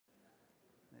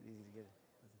you get it?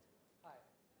 Hi.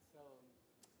 So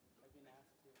I've been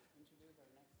asked to introduce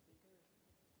our next speaker,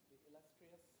 the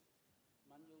illustrious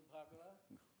Manjul Bhargava.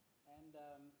 And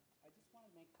I just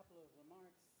want to make a couple of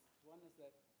remarks. One is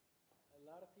that a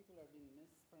lot of people have been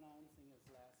mispronouncing his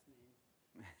last name.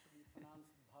 It should be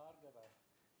pronounced Bhargava.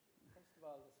 First of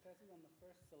all, the stress is on the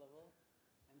first syllable.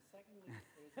 And secondly,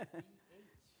 there's a BH.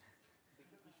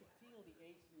 You should feel the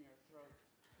H in your throat.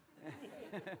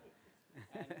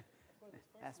 And of course, his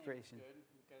first Aspiration. name is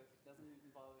good because it doesn't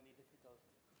involve any difficult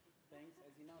things.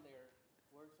 As you know, they are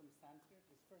words from Sanskrit.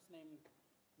 His first name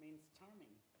means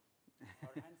charming or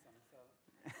handsome. So.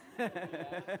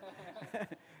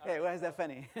 Hey, why is that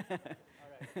funny? All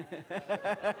right. Okay.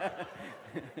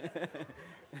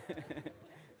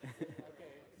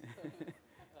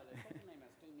 The second name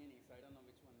has two meanings, so I don't know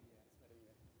which one he has, but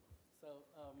anyway. So,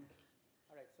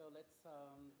 all right. So let's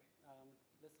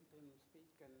listen to him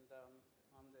speak and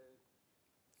on the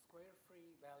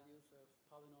Squarefree values of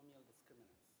polynomial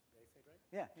discriminants. Did I say it right?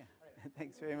 Yeah. All right.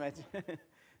 Thanks very much.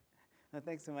 Well,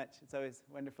 thanks so much. It's always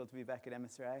wonderful to be back at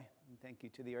MSRI. And thank you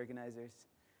to the organizers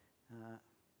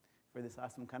for this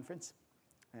awesome conference.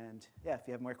 And yeah, if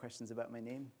you have more questions about my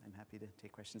name, I'm happy to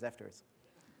take questions afterwards.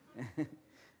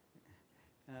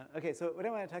 Okay, so what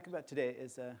I want to talk about today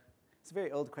is it's a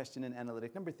very old question in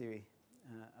analytic number theory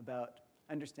about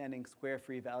understanding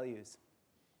square-free values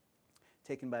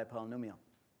taken by a polynomial.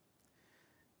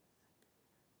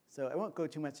 So I won't go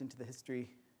too much into the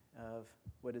history of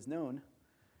what is known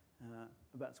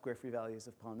about square-free values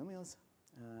of polynomials.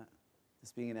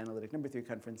 This being an analytic number theory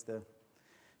conference, the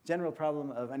general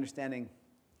problem of understanding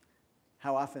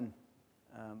how often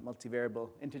multivariable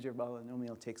integer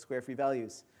polynomial takes square-free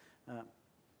values,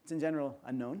 it's in general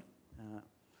unknown.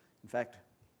 In fact,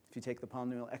 if you take the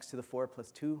polynomial x to the 4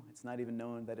 plus 2, it's not even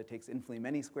known that it takes infinitely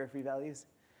many square-free values.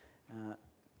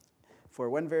 For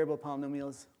one-variable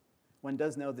polynomials, one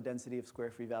does know the density of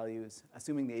square-free values,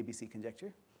 assuming the ABC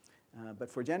conjecture. But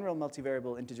for general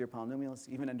multivariable integer polynomials,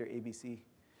 even under ABC,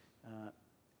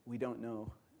 we don't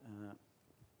know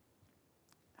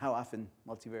how often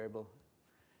multivariable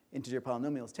integer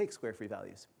polynomials take square-free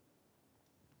values.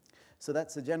 So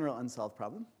that's a general unsolved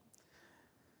problem.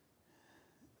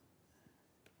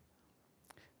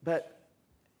 But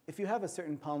if you have a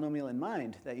certain polynomial in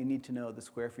mind that you need to know the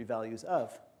square-free values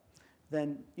of,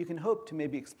 then you can hope to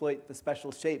maybe exploit the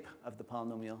special shape of the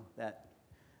polynomial that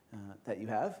you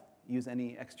have, use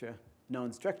any extra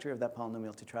known structure of that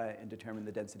polynomial to try and determine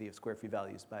the density of square-free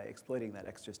values by exploiting that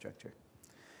extra structure.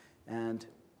 And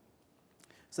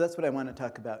so that's what I want to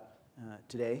talk about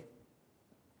today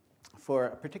for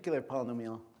a particular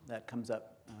polynomial that comes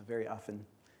up very often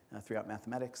throughout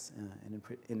mathematics and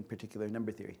in particular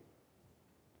number theory.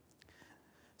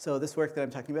 So this work that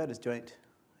I'm talking about is joint,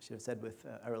 I should have said, with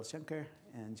Arul Shankar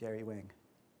and Jerry Wang.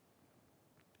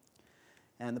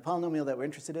 And the polynomial that we're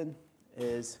interested in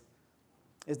is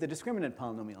the discriminant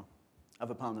polynomial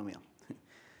of a polynomial.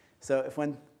 So if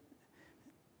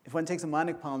one takes a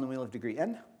monic polynomial of degree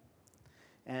n,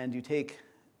 and you take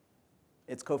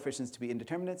its coefficients to be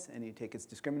indeterminates, and you take its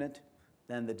discriminant,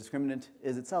 then the discriminant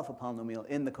is itself a polynomial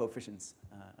in the coefficients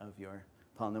of your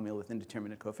polynomial with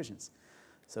indeterminate coefficients.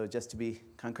 So just to be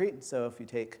concrete, so if you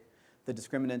take the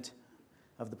discriminant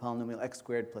of the polynomial x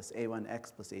squared plus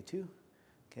a1x plus a2,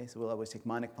 okay, so we'll always take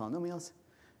monic polynomials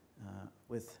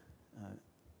with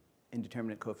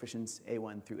indeterminate coefficients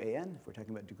a1 through an, if we're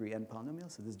talking about degree n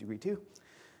polynomials, so this is degree 2.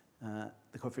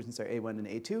 The coefficients are a1 and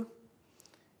a2.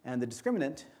 And the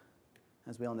discriminant,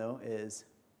 as we all know, is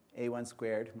a1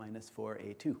 squared minus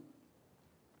 4a2.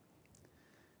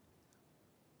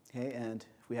 Okay, and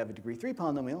if we have a degree 3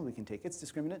 polynomial, we can take its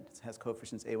discriminant. It has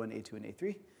coefficients a1, a2, and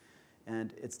a3.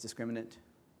 And its discriminant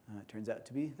turns out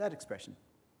to be that expression.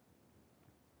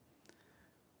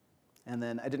 And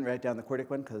then I didn't write down the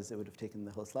quartic one because it would have taken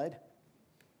the whole slide.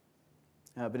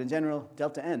 But in general,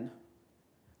 delta n,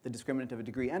 the discriminant of a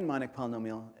degree n monic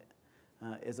polynomial,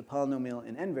 is a polynomial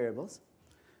in n variables.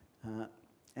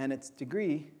 And its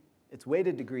degree, its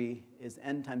weighted degree, is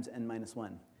n times n minus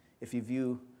 1, if you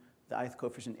view the ith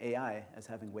coefficient ai as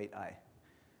having weight I.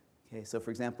 Okay, so for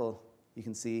example, you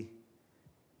can see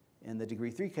in the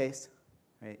degree 3 case,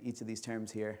 right, each of these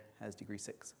terms here has degree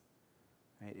 6.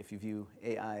 Right, if you view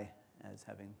ai as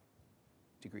having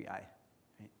degree I.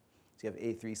 Right? So you have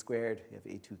a3 squared, you have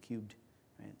a2 cubed,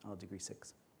 right, all degree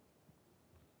 6.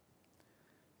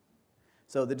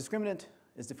 So the discriminant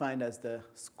is defined as the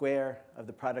square of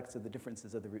the products of the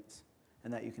differences of the roots,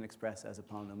 and that you can express as a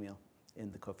polynomial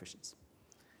in the coefficients,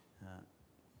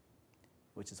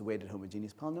 which is a weighted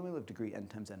homogeneous polynomial of degree n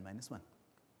times n minus 1.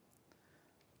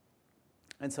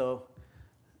 And so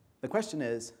the question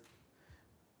is,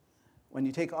 when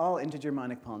you take all integer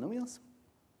monic polynomials,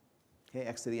 okay,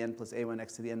 x to the n plus a1,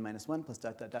 x to the n minus 1 plus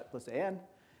dot, dot, dot plus an,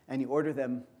 and you order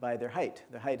them by their height.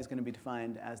 Their height is going to be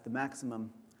defined as the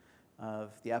maximum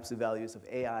of the absolute values of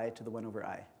ai to the 1 over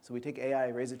I. So we take ai,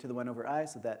 raise it to the 1 over I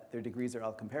so that their degrees are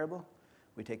all comparable.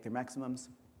 We take their maximums,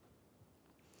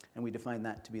 and we define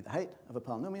that to be the height of a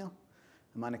polynomial,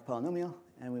 a monic polynomial,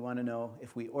 and we want to know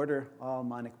if we order all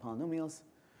monic polynomials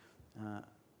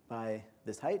by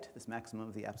this height, this maximum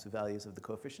of the absolute values of the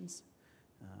coefficients,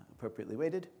 appropriately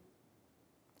weighted.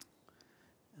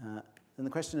 Then the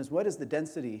question is, what is the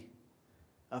density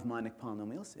of monic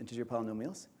polynomials, integer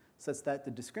polynomials, such that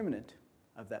the discriminant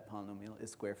of that polynomial is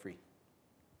square-free?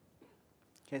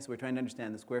 Okay, so we're trying to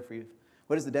understand the square-free.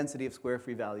 What is the density of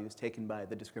square-free values taken by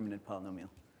the discriminant polynomial,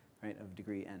 right, of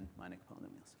degree n monic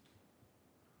polynomials?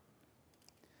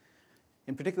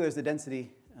 In particular, is the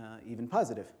density even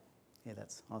positive? Okay,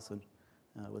 that's also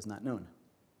was not known.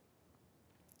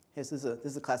 Okay, so this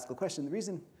is a classical question. The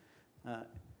reason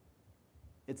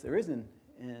it's arisen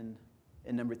in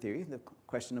number theory, the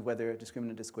question of whether a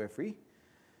discriminant is square-free,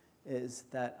 is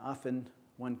that often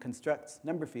one constructs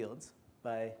number fields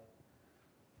by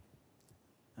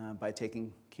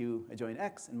taking q adjoin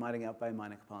x and modding out by a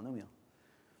monic polynomial.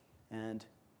 And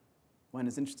one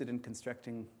is interested in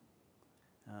constructing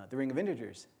the ring of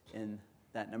integers in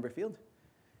that number field.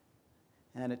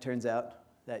 And it turns out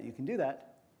that you can do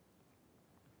that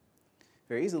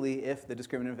very easily if the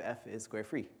discriminant of f is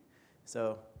square-free.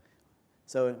 So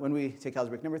when we take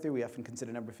algebraic number theory, we often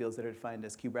consider number fields that are defined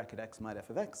as q bracket x mod f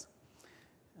of x.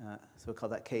 So we'll call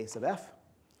that k sub f.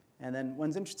 And then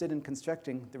one's interested in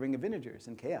constructing the ring of integers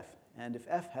in kf. And if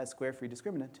f has square-free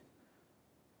discriminant,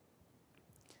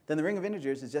 then the ring of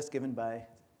integers is just given by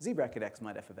z bracket x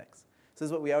mod f of x. So this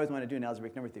is what we always want to do in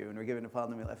algebraic number theory. When we're given a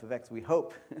polynomial f of x, we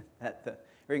hope that the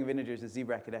ring of integers is z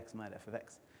bracket x mod f of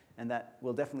x. And that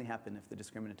will definitely happen if the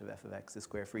discriminant of f of x is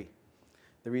square-free.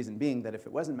 The reason being that if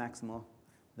it wasn't maximal,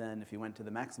 then if you went to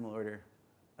the maximal order,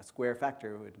 a square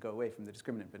factor would go away from the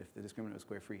discriminant. But if the discriminant was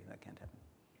square-free, that can't happen.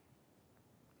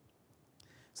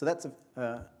 So that's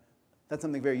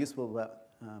something very useful about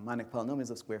monic polynomials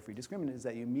of square-free discriminant, is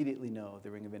that you immediately know the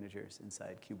ring of integers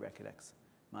inside q bracket x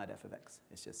mod f of x.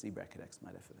 It's just z bracket x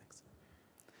mod f of x.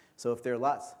 So if there are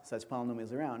lots such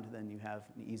polynomials around, then you have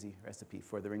an easy recipe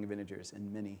for the ring of integers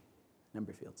in many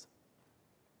number fields.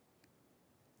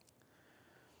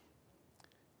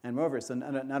 And moreover, so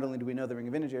not only do we know the ring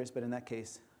of integers, but in that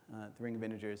case, the ring of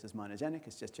integers is monogenic.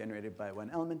 It's just generated by one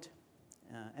element,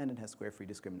 and it has square-free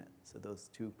discriminant. So those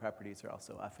two properties are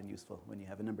also often useful when you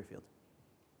have a number field.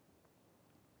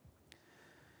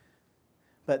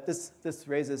 But this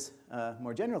raises a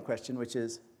more general question, which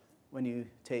is when you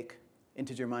take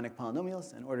integer monic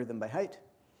polynomials and order them by height,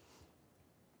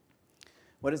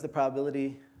 what is the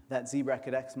probability that z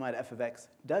bracket x mod f of x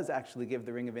does actually give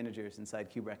the ring of integers inside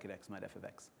q bracket x mod f of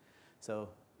x? So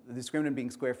the discriminant being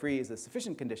square-free is a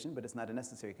sufficient condition, but it's not a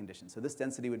necessary condition. So this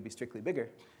density would be strictly bigger.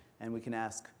 And we can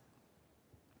ask,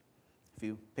 if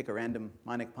you pick a random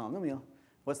monic polynomial,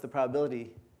 what's the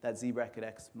probability that z bracket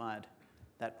x mod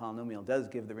that polynomial does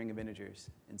give the ring of integers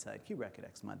inside q bracket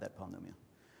x mod that polynomial?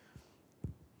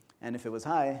 And if it was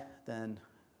high, then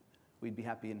we'd be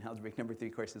happy in algebraic number theory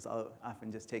courses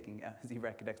often just taking z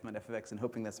bracket x mod f of x and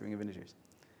hoping that's the ring of integers.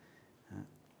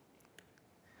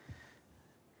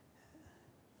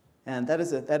 And that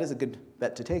is a good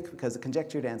bet to take, because the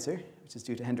conjectured answer, which is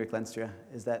due to Hendrik Lenstra,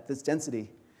 is that this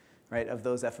density, right, of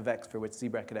those f of x for which z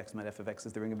bracket x mod f of x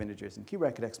is the ring of integers in q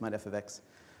bracket x mod f of x,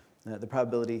 the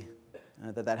probability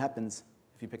that happens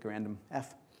if you pick a random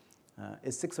f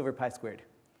is 6 over pi squared.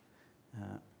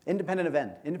 Independent of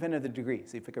n, independent of the degree.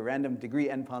 So you pick a random degree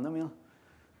n polynomial,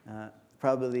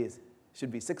 probability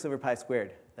should be 6 over pi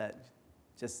squared that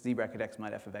just z bracket x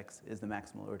mod f of x is the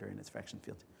maximal order in its fraction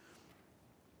field,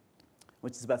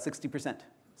 which is about 60%.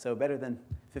 So better than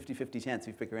 50-50 chance if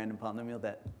you pick a random polynomial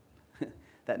that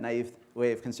that naive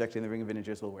way of constructing the ring of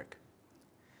integers will work.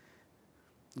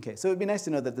 Okay, so it would be nice to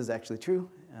know that this is actually true.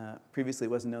 Previously, it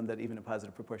wasn't known that even a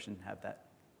positive proportion have that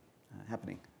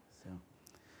happening.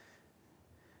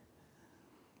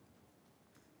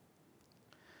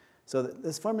 So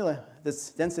this formula,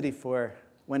 this density for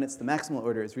when it's the maximal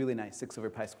order is really nice, 6 over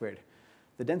pi squared.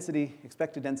 The density,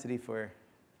 expected density for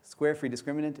square-free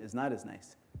discriminant is not as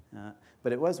nice.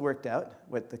 But it was worked out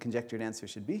what the conjectured answer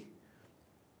should be.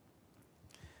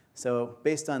 So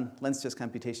based on Lenstra's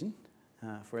computation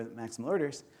for the maximal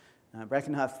orders,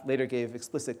 Brackenhoff later gave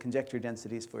explicit conjecture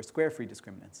densities for square-free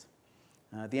discriminants.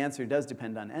 The answer does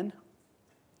depend on n.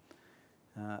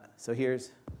 So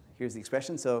here's the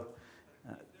expression. So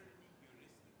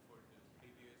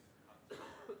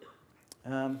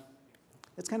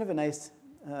It's kind of a nice,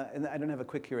 and I don't have a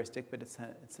quick heuristic, but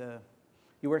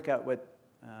you work out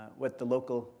what the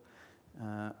local,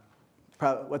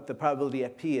 what the probability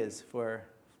at p is for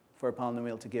a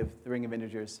polynomial to give the ring of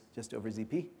integers just over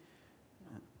zp.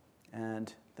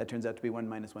 And that turns out to be 1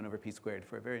 minus 1 over p squared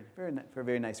for a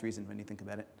very nice reason when you think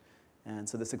about it. And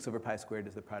so the 6 over pi squared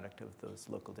is the product of those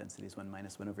local densities, 1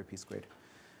 minus 1 over p squared.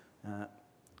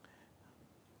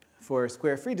 For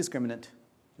square-free discriminant,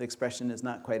 the expression is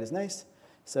not quite as nice.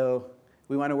 So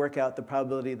we want to work out the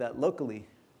probability that locally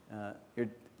your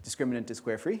discriminant is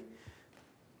square-free.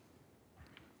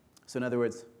 So in other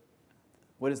words,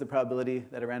 what is the probability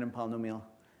that a random polynomial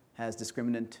has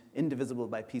discriminant indivisible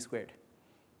by p squared?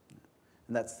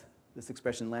 And that's this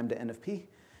expression lambda n of p.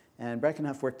 And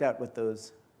Brackenhoff worked out what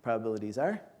those probabilities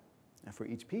are for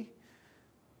each p.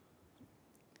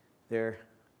 There are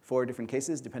 4 different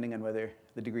cases, depending on whether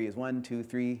the degree is 1, 2,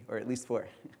 3, or at least 4.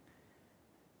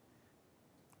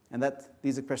 And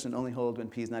these expressions only hold when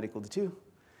p is not equal to 2.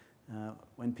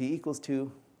 When p equals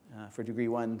 2, for degree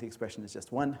 1, the expression is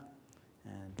just 1.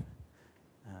 And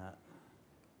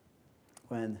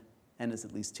when n is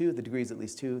at least 2, the degree is at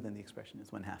least 2, then the expression is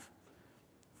 1/2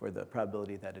 for the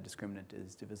probability that a discriminant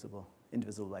is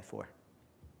indivisible by 4.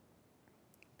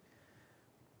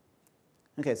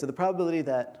 Okay, so the probability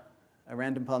that a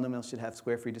random polynomial should have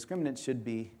square-free discriminants should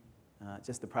be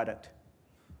just the product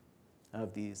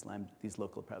of these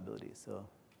local probabilities. So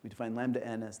we define lambda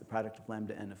n as the product of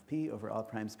lambda n of p over all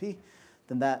primes p.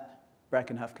 Then that,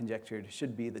 Brackenhoff conjectured,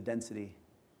 should be the density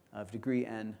of degree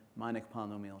n monic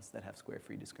polynomials that have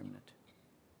square-free discriminant.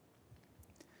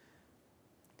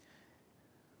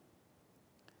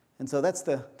 And so that's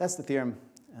the theorem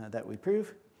that we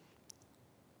prove.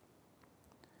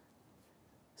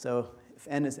 So if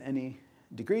n is any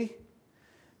degree,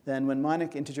 then when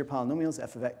monic integer polynomials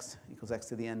f of x equals x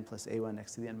to the n plus a1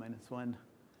 x to the n minus 1,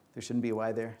 there shouldn't be a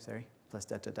y there, sorry, plus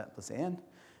dot dot dot plus an,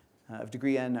 of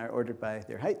degree n are ordered by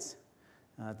their heights.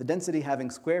 The density having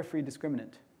square-free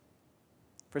discriminant,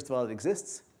 first of all, it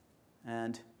exists,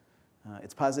 and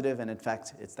it's positive, and in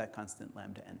fact, it's that constant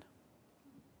lambda n.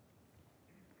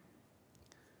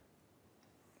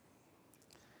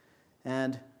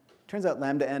 And turns out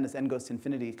lambda n, as n goes to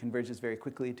infinity, converges very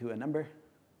quickly to a number,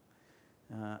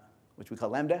 which we call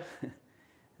lambda.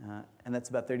 And that's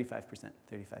about 35%,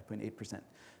 35.8%.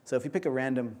 So if you pick a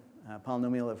random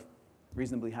polynomial of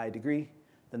reasonably high degree,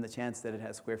 then the chance that it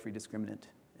has square-free discriminant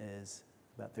is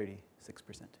about 36%.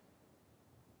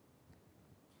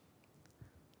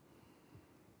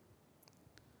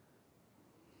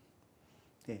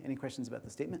 Okay, any questions about the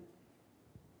statement?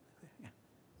 Yeah.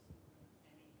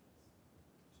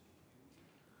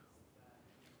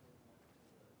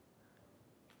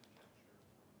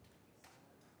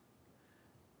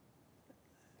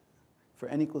 For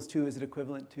n equals 2, is it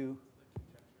equivalent to?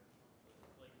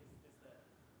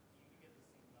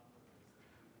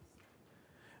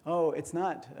 Oh, it's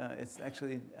not. It's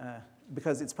actually,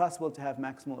 because it's possible to have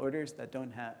maximal orders that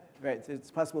don't have, right, it's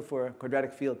possible for a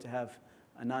quadratic field to have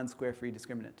a non-square-free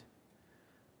discriminant.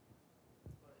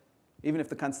 Even if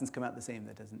the constants come out the same,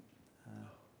 that doesn't.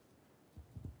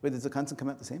 Wait, does the constant come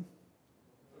out the same?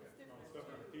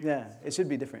 Yeah, it should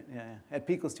be different. Yeah, yeah. At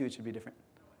p equals 2, it should be different.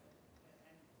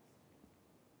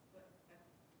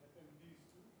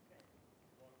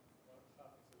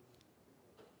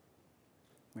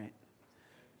 Right.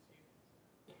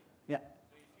 Yeah.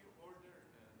 So if you order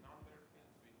number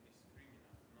fields with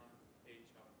discriminant, not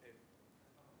h of f,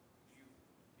 you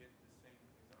get the same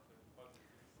result, or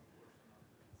positive proportional.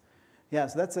 Yeah,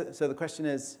 so the question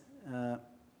is,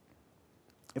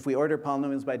 if we order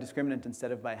polynomials by discriminant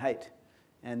instead of by height,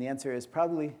 and the answer is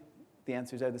probably the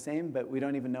answers are the same, but we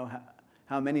don't even know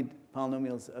how many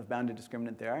polynomials of bounded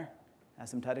discriminant there are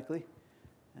asymptotically,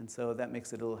 and so that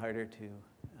makes it a little harder to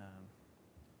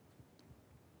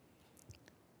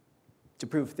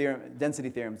prove density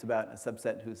theorems about a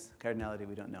subset whose cardinality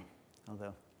we don't know,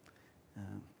 although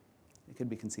it could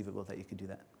be conceivable that you could do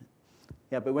that.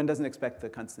 Yeah, but one doesn't expect the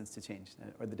constants to change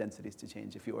or the densities to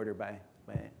change if you order by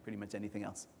pretty much anything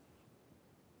else.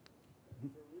 For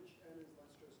which n is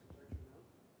Lenstra's conjecture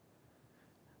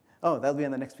now? Oh, that'll be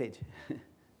on the next page.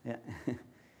 Yeah.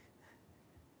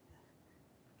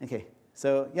 Okay,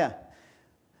 so yeah.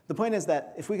 The point is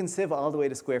that if we can sieve all the way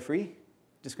to square-free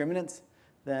discriminants,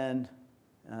 then,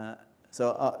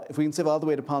 if we can sieve all the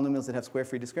way to polynomials that have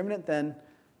square-free discriminant, then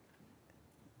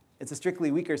it's a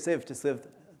strictly weaker sieve to sieve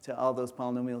to all those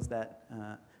polynomials that,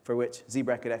 for which z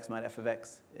bracket x mod f of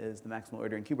x is the maximal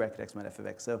order in q bracket x mod f of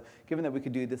x. So given that we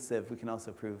could do this sieve, we can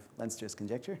also prove Lenstra's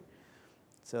conjecture.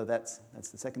 So that's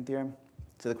the second theorem.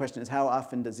 So the question is, how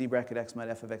often does z bracket x mod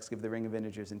f of x give the ring of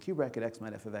integers in q bracket x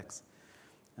mod f of x?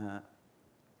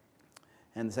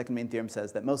 And the second main theorem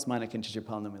says that most monic integer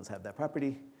polynomials have that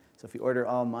property. So if you order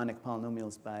all monic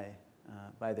polynomials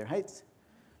by their heights,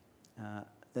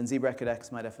 then z bracket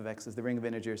x mod f of x is the ring of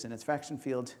integers in its fraction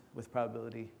field with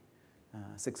probability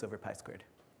 6 over pi squared.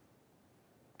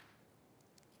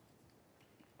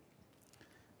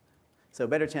 So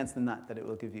better chance than not that it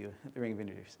will give you the ring of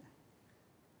integers.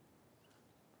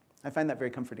 I find that very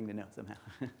comforting to know somehow.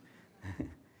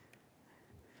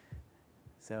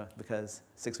 So because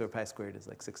 6 over pi squared is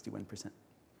like 61%. Okay,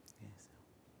 so.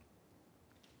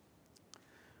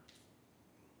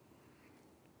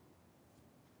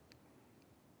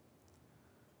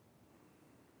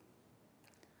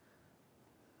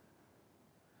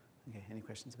 Okay, any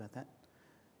questions about that?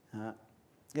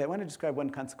 Yeah, I want to describe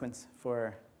one consequence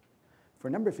for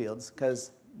number fields,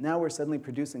 because now we're suddenly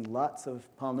producing lots of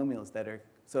polynomials that are,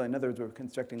 so in other words, we're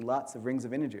constructing lots of rings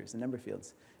of integers in number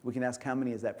fields. We can ask how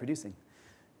many is that producing?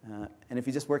 And if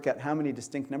you just work out how many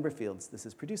distinct number fields this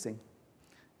is producing,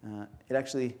 it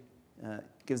actually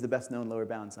gives the best known lower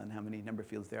bounds on how many number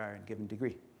fields there are in a given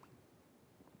degree.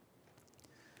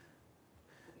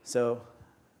 So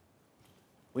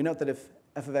we note that if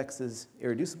f of x is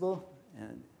irreducible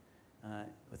and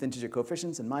with integer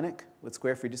coefficients and monic with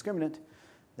square-free discriminant,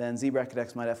 then z bracket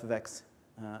x mod f of x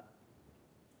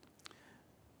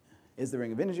is the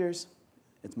ring of integers.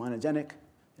 It's monogenic.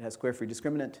 It has square-free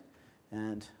discriminant.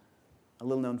 And a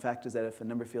little known fact is that if a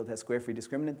number field has square-free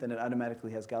discriminant, then it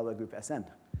automatically has Galois group Sn.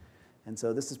 And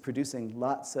so this is producing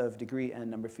lots of degree n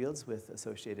number fields with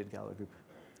associated Galois group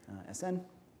Sn.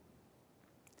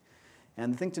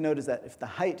 And the thing to note is that if the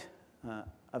height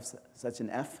of such an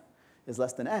f is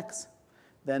less than x,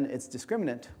 then its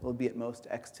discriminant will be at most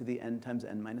x to the n times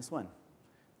n minus 1.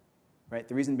 Right?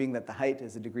 The reason being that the height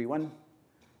is a degree 1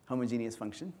 homogeneous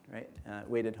function, right?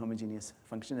 Weighted homogeneous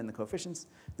function in the coefficients.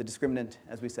 The discriminant,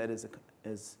 as we said,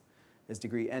 is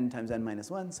degree n times n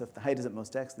minus 1. So if the height is at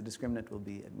most x, the discriminant will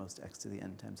be at most x to the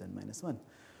n times n minus 1.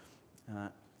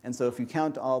 And so if you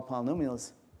count all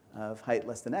polynomials of height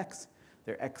less than x,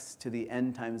 they're x to the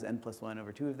n times n plus 1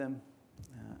 over 2 of them,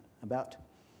 about.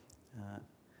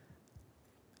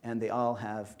 And they all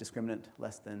have discriminant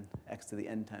less than x to the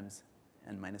n times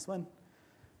n minus 1.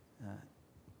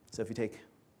 So if you take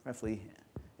roughly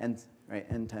n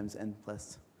times n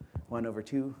plus 1 over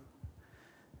 2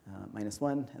 minus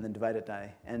 1, and then divide it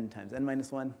by n times n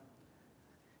minus 1,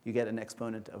 you get an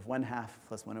exponent of 1/2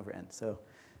 plus 1 over n. So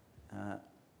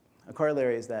a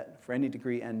corollary is that for any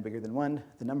degree n bigger than 1,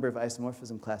 the number of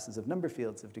isomorphism classes of number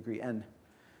fields of degree n,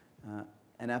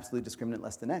 an absolute discriminant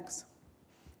less than x,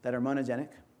 that are monogenic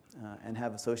and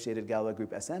have associated Galois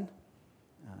group Sn,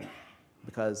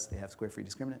 because they have square-free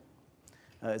discriminant,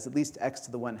 is at least x to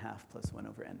the 1/2 plus 1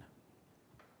 over n.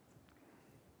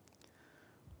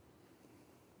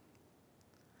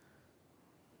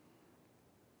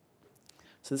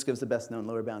 So this gives the best known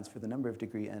lower bounds for the number of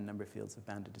degree n number fields of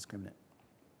bounded discriminant.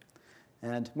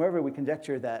 And moreover, we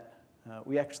conjecture that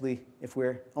we actually, if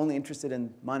we're only interested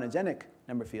in monogenic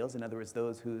number fields, in other words,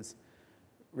 those whose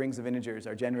rings of integers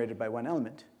are generated by one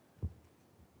element,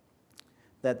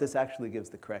 that this actually gives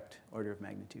the correct order of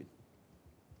magnitude.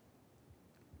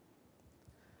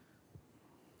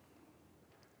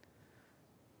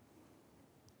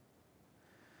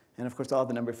 And of course, all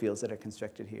the number fields that are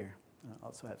constructed here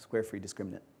also have square-free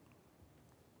discriminant.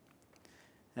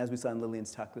 And as we saw in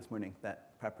Lillian's talk this morning,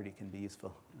 that property can be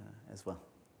useful as well.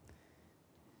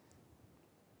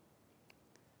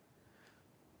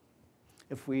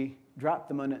 If we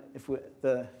drop if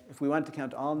we want to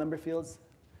count all number fields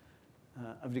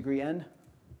of degree n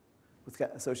with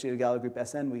associated Galois group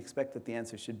Sn, we expect that the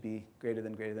answer should be greater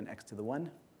than x to the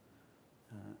 1.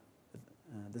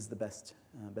 This is the best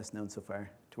known so far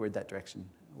toward that direction,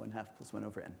 1/2 plus 1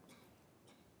 over n.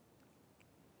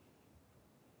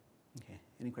 Okay,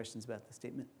 any questions about the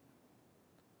statement?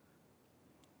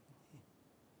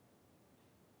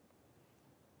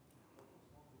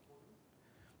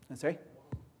 Sorry?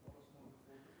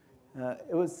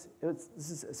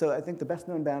 So I think the best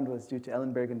known bound was due to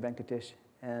Ellenberg and Venkatesh,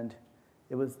 and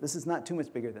this is not too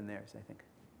much bigger than theirs, I think.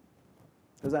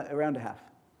 It was around 1/2.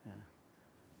 Yeah.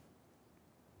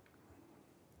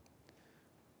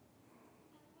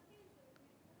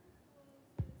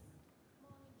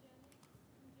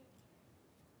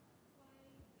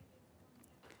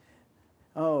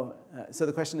 Oh, so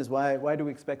the question is why do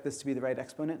we expect this to be the right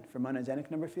exponent for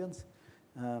monogenic number fields?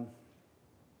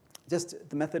 Just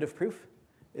the method of proof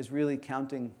is really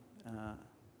counting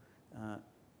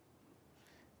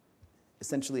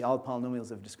essentially all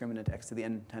polynomials of discriminant x to the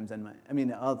n times n minus, I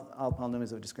mean, all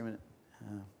polynomials of discriminant,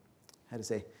 how to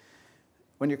say,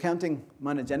 when you're counting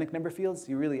monogenic number fields,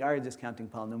 you really are just counting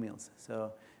polynomials.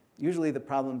 So usually the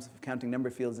problems of counting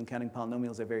number fields and counting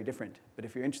polynomials are very different. But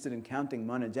if you're interested in counting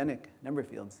monogenic number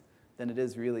fields, then it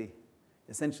is really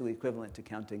essentially equivalent to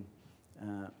counting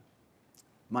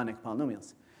monic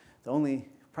polynomials. The only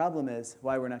problem is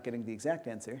why we're not getting the exact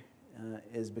answer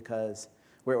is because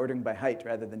we're ordering by height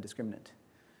rather than discriminant.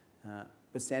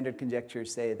 But standard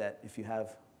conjectures say that if you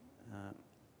have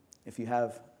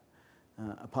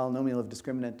a polynomial of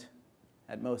discriminant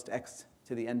at most x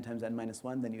to the n times n minus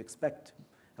 1, then you expect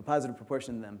a positive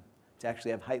proportion of them to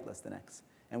actually have height less than x.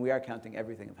 And we are counting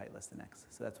everything of height less than x.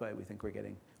 So that's why we think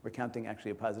we're counting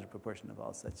actually a positive proportion of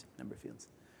all such number fields.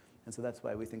 And so that's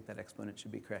why we think that exponent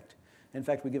should be correct. In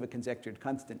fact, we give a conjectured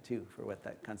constant, too, for what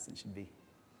that constant should be.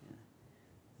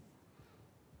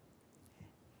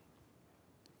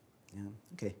 Yeah.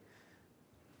 Okay.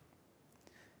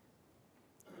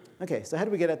 Okay, so how do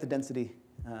we get at the density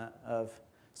of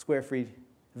square-free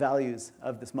values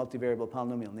of this multivariable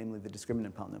polynomial, namely the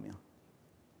discriminant polynomial?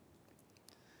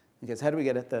 Okay, so how do we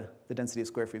get at the density of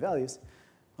square-free values?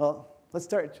 Well, let's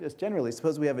start just generally.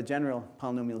 Suppose we have a general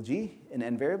polynomial g in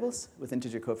n variables with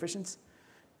integer coefficients.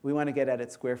 We want to get at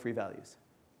its square-free values.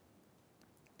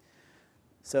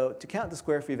 So to count the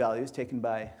square-free values taken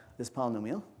by this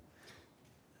polynomial,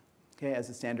 okay, as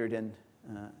a standard in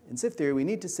sieve theory, we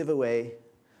need to sieve away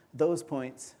those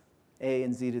points, a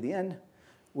and z to the n,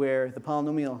 where the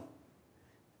polynomial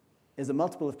is a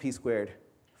multiple of p squared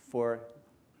for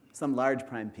some large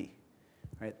prime p,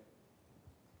 right?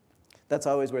 That's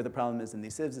always where the problem is in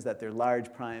these sieves, is that they're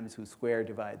large primes whose square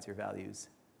divides your values.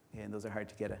 Okay, and those are hard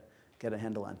to get a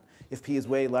handle on. If p is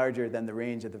way larger than the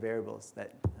range of the variables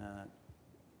that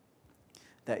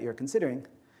you're considering,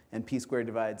 and p squared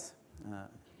divides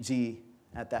g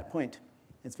at that point,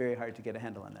 it's very hard to get a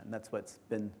handle on that. And that's what's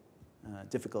been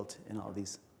difficult in all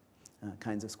these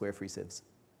kinds of square-free sieves.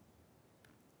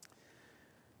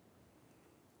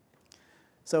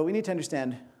 So we need to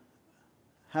understand,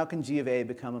 how can g of a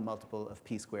become a multiple of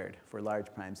p squared for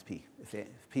large primes p, if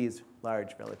p is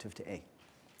large relative to a?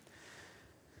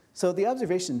 So the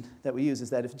observation that we use is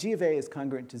that if g of a is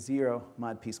congruent to 0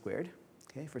 mod p squared,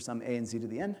 okay, for some a and z to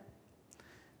the n,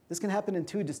 this can happen in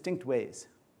two distinct ways,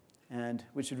 and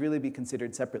which should really be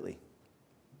considered separately.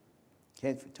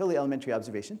 Okay, totally elementary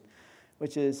observation,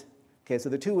 which is, okay, so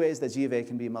there are two ways that g of a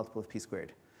can be a multiple of p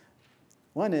squared.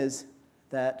 One is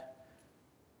that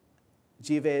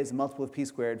g of a is a multiple of p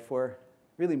squared for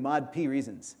really mod p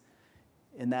reasons,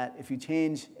 in that if you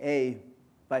change a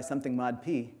by something mod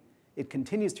p, it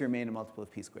continues to remain a multiple of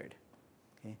p squared.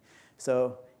 Okay?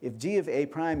 So if g of a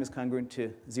prime is congruent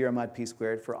to 0 mod p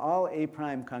squared for all a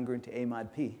prime congruent to a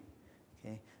mod p,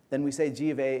 okay, then we say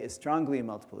g of a is strongly a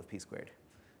multiple of p squared.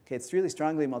 Okay, it's really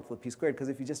strongly a multiple of p squared because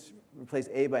if you just replace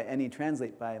a by any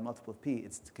translate by a multiple of p,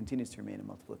 it continues to remain a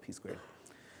multiple of p squared.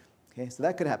 Okay, so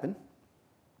that could happen.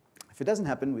 If it doesn't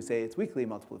happen, we say it's weakly a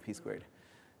multiple of p squared.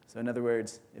 So in other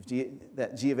words, if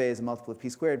g of a is a multiple of p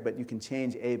squared, but you can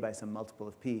change a by some multiple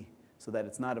of p so that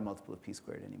it's not a multiple of p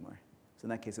squared anymore. So in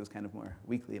that case, it was kind of more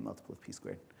weakly a multiple of p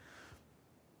squared.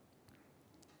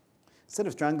 Instead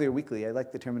of strongly or weakly, I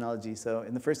like the terminology. So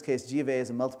in the first case, g of a is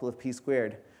a multiple of p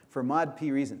squared for mod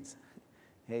p reasons.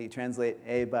 Okay, you translate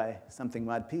a by something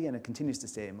mod p, and it continues to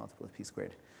stay a multiple of p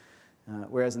squared.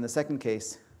 Whereas in the second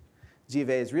case, g of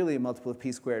a is really a multiple of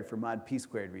p squared for mod p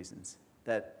squared reasons,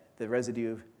 that the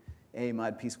residue of a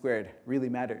mod p squared really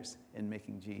matters in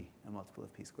making g a multiple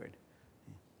of p squared.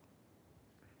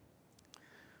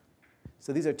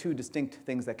 So these are two distinct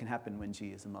things that can happen when g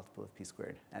is a multiple of p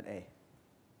squared at a.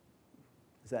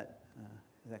 Is that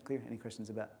clear? Any questions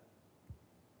about?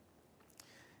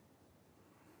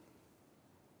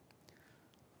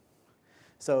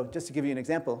 So just to give you an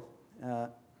example,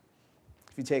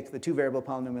 if you take the two-variable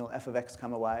polynomial f of x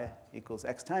comma y equals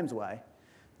x times y,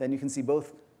 then you can see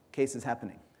both cases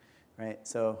happening, right?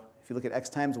 So if you look at x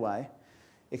times y,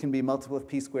 it can be a multiple of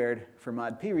p squared for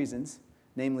mod p reasons,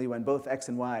 namely when both x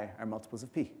and y are multiples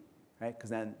of p, right?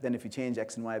 Because then if you change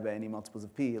x and y by any multiples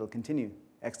of p, it'll continue.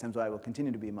 X times y will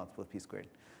continue to be a multiple of p squared.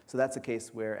 So that's a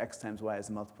case where x times y is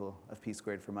a multiple of p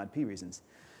squared for mod p reasons.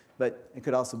 But it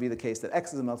could also be the case that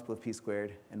x is a multiple of p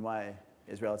squared and y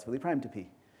is relatively prime to p.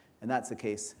 And that's a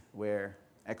case where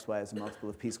xy is a multiple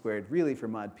of p squared really for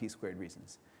mod p squared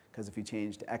reasons. Because if you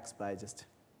changed x by just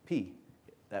p,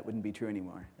 that wouldn't be true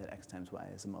anymore, that x times y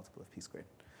is a multiple of p squared.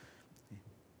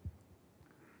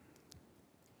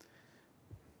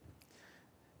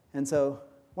 And so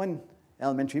one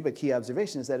elementary but key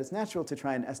observation is that it's natural to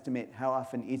try and estimate how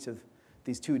often each of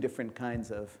these two different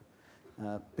kinds of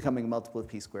becoming a multiple of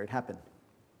p squared happen.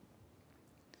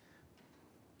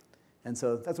 And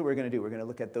so that's what we're going to do. We're going to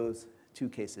look at those two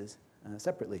cases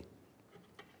separately.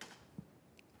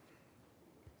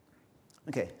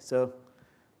 Okay, so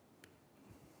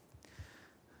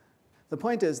the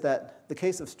point is that the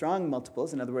case of strong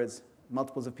multiples, in other words,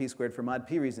 multiples of p squared for mod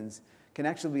p reasons, can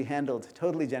actually be handled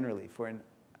totally generally for an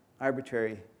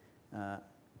arbitrary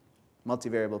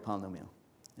multivariable polynomial.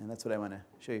 And that's what I want to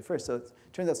show you first. So it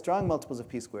turns out strong multiples of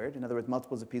p squared, in other words,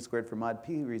 multiples of p squared for mod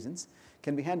p reasons,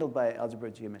 can be handled by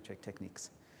algebra geometric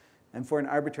techniques. And for an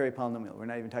arbitrary polynomial, we're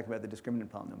not even talking about the discriminant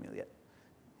polynomial yet.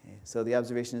 Okay, so the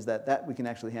observation is that we can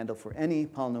actually handle for any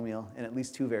polynomial in at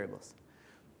least two variables.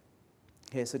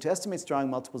 Okay, so to estimate strong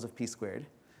multiples of p squared,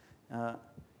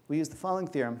 we use the following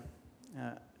theorem,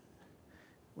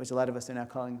 which a lot of us are now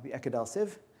calling the Ekadal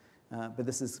sieve. But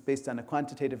this is based on a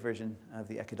quantitative version of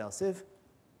the Ekadal sieve.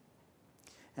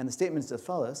 And the statement is as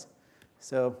follows.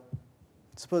 So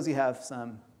suppose you have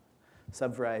some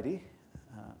subvariety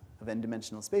of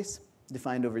n-dimensional space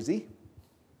defined over Z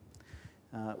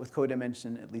with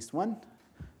codimension at least 1.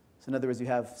 So in other words, you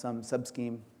have some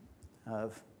subscheme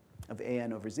of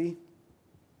an over Z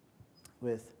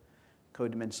with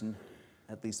codimension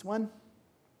at least 1.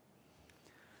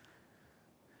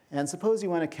 And suppose you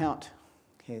want to count.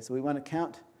 Okay, so we want to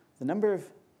count the number of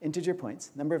integer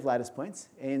points, number of lattice points,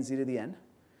 a and z to the n,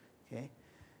 okay,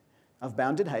 of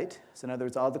bounded height. So in other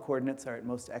words, all the coordinates are at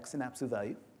most x in absolute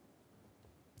value,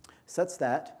 such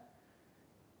that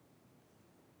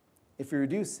if you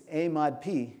reduce a mod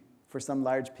p for some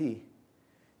large p,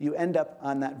 you end up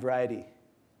on that variety,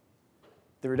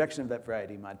 the reduction of that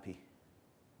variety mod p.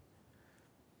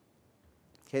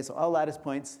 Okay, so all lattice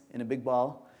points in a big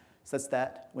ball, such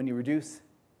that when you reduce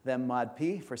them mod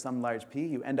p for some large p,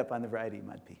 you end up on the variety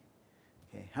mod p.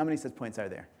 Okay, how many such points are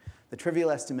there? The trivial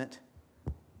estimate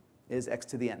is x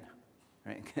to the n,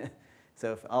 right?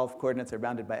 So if all coordinates are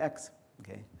bounded by x,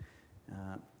 okay,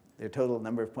 their total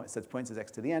number of such points is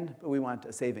x to the n, but we want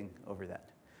a saving over that.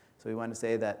 So we want to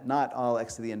say that not all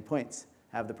x to the n points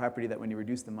have the property that when you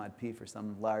reduce the mod p for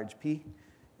some large p,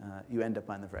 you end up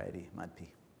on the variety mod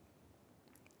p.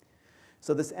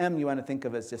 So this m you want to think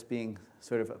of as just being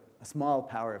sort of a small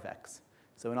power of x.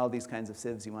 So in all these kinds of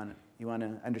sieves, you want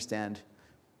to understand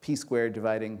p squared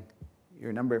dividing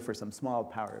your number for some small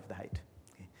power of the height.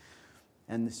 Okay?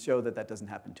 And show that that doesn't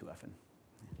happen too often.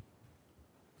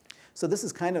 So this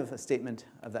is kind of a statement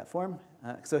of that form.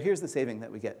 So here's the saving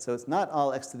that we get. So it's not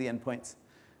all x to the n points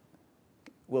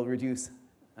will reduce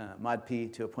mod p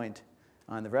to a point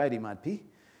on the variety mod p.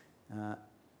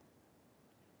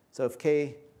 So if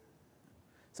k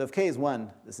is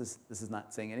 1, this is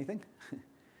not saying anything.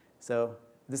 So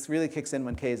this really kicks in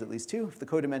when k is at least 2. If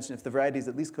the variety is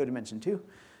at least codimension 2,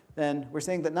 then we're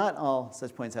saying that not all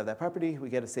such points have that property. We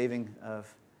get a saving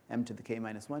of m to the k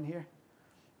minus 1 here.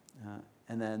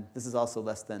 And then this is also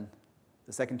less than,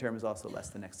 the second term is also less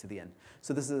than x to the n.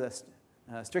 So this is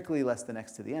strictly less than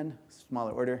x to the n,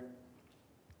 smaller order,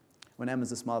 when m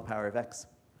is a small power of x,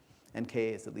 and k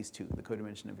is at least 2. The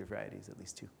codimension of your variety is at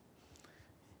least 2.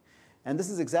 And this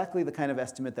is exactly the kind of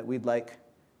estimate that we'd like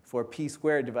for p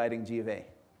squared dividing g of a.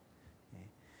 Okay.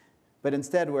 But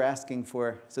instead, we're asking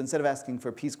for, so instead of asking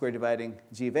for p squared dividing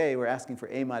g of a, we're asking for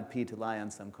a mod p to lie on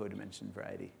some codimension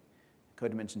variety,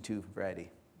 codimension 2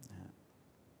 variety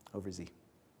over z,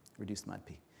 reduced mod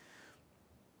p.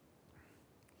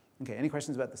 Okay, any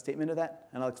questions about the statement of that?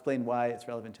 And I'll explain why it's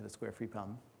relevant to the Squarefree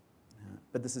problem.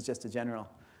 But this is just a general,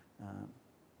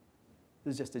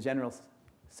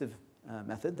 sieve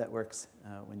method that works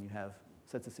when you have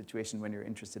such a situation when you're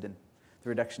interested in the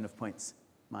reduction of points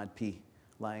mod p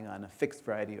lying on a fixed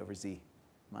variety over z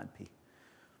mod p.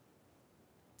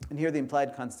 And here the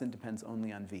implied constant depends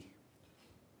only on v.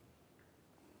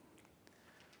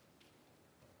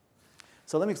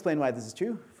 So let me explain why this is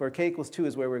true. For k equals 2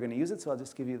 is where we're going to use it, so I'll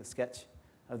just give you the sketch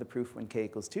of the proof when k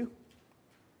equals 2.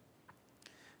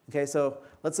 Okay, so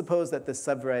let's suppose that this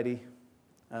subvariety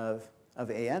of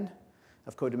an,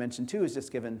 of codimension 2 is just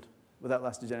given, without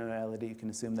loss to generality, you can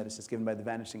assume that it's just given by the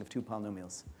vanishing of two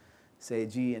polynomials, say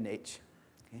g and h.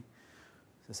 Okay?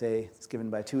 So say it's given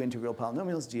by two integral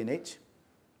polynomials, g and h,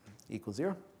 equals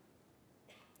 0.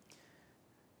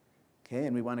 Okay,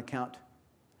 and we want to count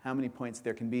how many points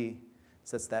there can be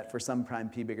such that for some prime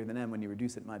p bigger than m, when you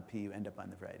reduce it mod p, you end up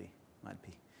on the variety mod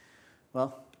p.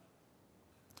 Well,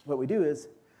 what we do is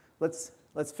let's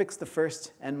fix the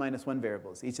first n minus 1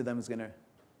 variables. Each of them is going to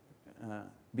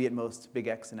be at most big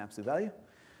X in absolute value.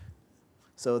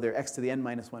 So there are x to the n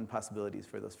minus 1 possibilities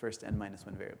for those first n minus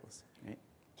 1 variables, right?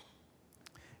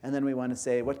 And then we want to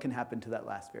say what can happen to that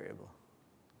last variable.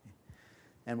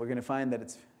 And we're going to find that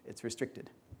it's restricted.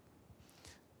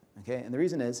 Okay, and the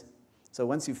reason is, so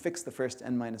once you fix the first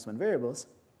n minus 1 variables,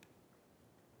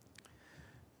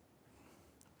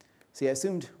 see, I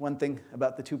assumed one thing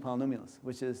about the two polynomials,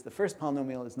 which is the first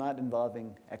polynomial is not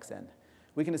involving xn.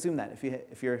 We can assume that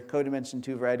if your codimension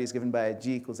 2 variety is given by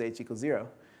g equals h equals 0,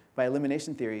 by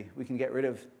elimination theory, we can get rid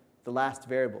of the last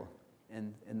variable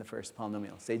in the first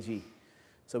polynomial, say g.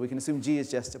 So we can assume g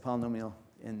is just a polynomial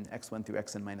in x1 through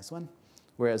xn minus 1,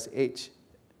 whereas h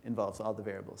involves all the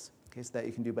variables. Okay, so that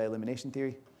you can do by elimination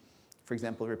theory. For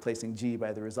example, replacing g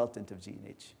by the resultant of g and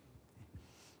h.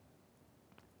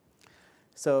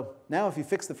 So now if you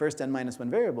fix the first n minus 1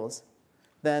 variables,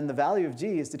 then the value of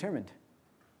g is determined.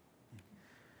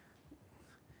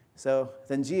 So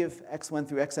then g of x1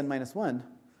 through xn minus 1,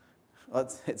 well,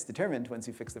 it's determined once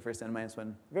you fix the first n minus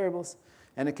 1 variables,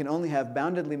 and it can only have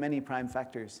boundedly many prime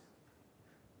factors,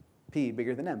 p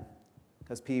bigger than m,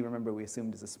 because p, remember, we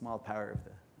assumed is a small power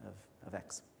of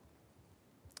x.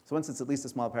 So once it's at least a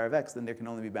small power of x, then there can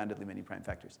only be boundedly many prime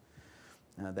factors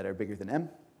that are bigger than m.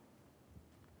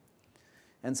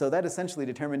 And so that essentially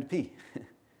determined p.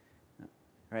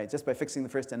 Right, just by fixing the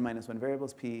first n minus 1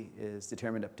 variables, p is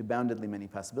determined up to boundedly many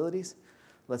possibilities.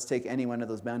 Let's take any one of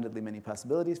those boundedly many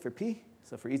possibilities for p.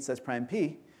 So for each such prime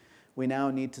p, we now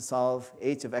need to solve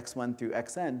h of x1 through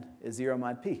xn is 0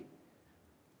 mod p,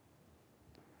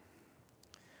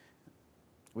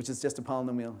 which is just a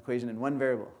polynomial equation in one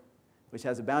variable, which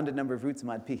has a bounded number of roots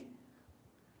mod p.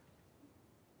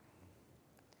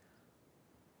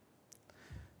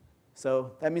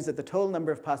 So that means that the total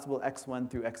number of possible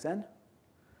x1 through xn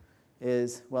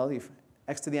is, well,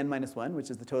 x to the n minus 1,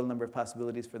 which is the total number of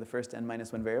possibilities for the first n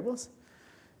minus 1 variables.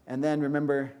 And then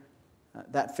remember,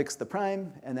 that fixed the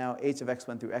prime, and now h of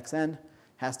x1 through xn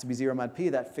has to be 0 mod p.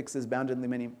 That fixes boundedly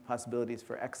many possibilities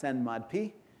for xn mod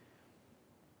p.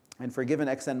 And for a given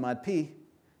xn mod p,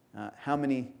 how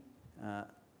many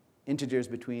integers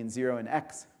between 0 and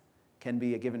x can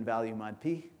be a given value mod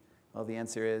p? Well, the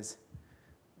answer is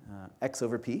x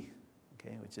over p,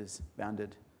 okay, which is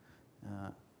bounded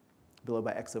below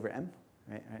by x over m,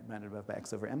 right, bounded above by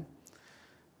x over m.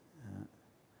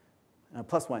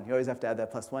 Plus 1. You always have to add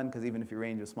that plus 1, because even if your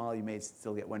range was small, you may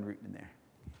still get one root in there.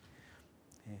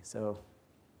 Okay, so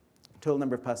total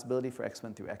number of possibility for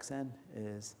x1 through xn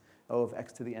is O of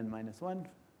x to the n minus 1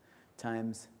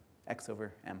 times x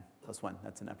over m plus 1.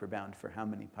 That's an upper bound for how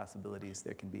many possibilities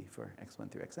there can be for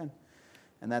x1 through xn.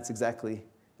 And that's exactly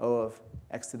O of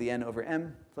x to the n over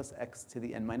m plus x to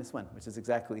the n minus 1, which is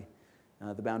exactly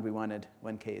the bound we wanted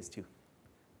when k is 2. Okay.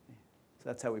 So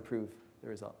that's how we prove the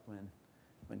result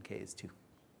when k is 2.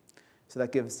 So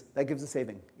that gives a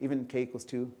saving. Even k equals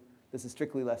 2, this is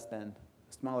strictly less than,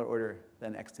 a smaller order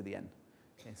than x to the n.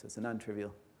 Okay, so it's a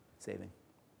non-trivial saving.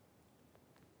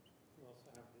 You also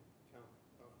have the count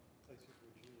of places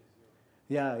where g is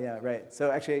 0. Yeah, right.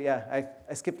 So actually, yeah,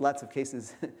 I skipped lots of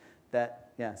cases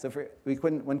that, yeah, so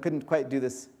one couldn't quite do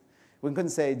this. One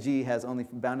couldn't say g has only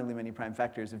boundedly many prime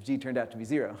factors if g turned out to be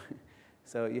 0.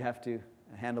 So you have to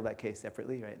handle that case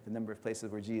separately, right? The number of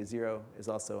places where g is 0 is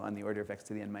also on the order of x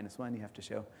to the n minus 1 you have to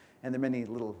show. And there are many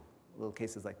little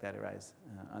cases like that arise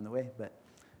on the way, but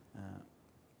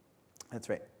that's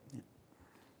right.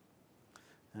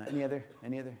 Yeah. Any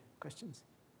other questions?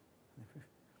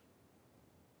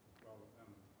 Well,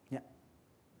 yeah. I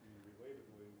mean,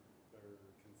 relatedly, there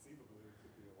conceivably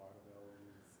could be a lot of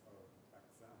elements of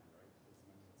xn, right? As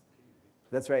many as p.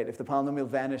 That's right. If the polynomial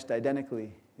vanished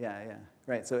identically, yeah.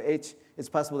 Right. So h, it's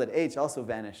possible that h also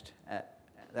vanished at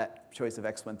that choice of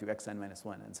x1 through xn minus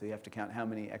 1. And so you have to count how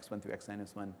many x1 through xn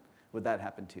minus 1 would that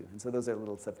happen to. And so those are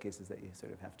little subcases that you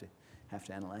sort of have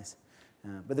to analyze.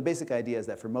 But the basic idea is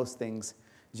that for most things,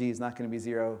 g is not going to be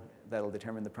 0. That'll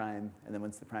determine the prime. And then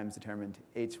once the prime is determined,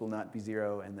 h will not be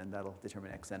 0. And then that'll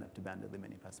determine xn up to boundedly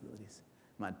many possibilities,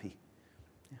 mod p.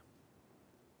 Yeah.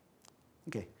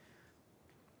 Okay.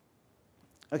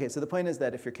 Okay, so the point is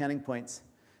that if you're counting points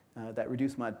that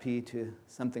reduce mod p to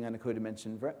something on a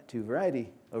codimension 2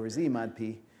 variety over z mod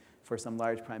p for some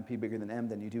large prime p bigger than m,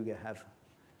 then you do have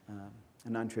a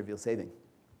non-trivial saving.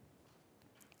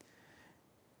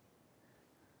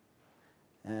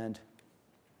 And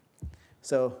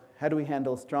so how do we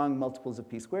handle strong multiples of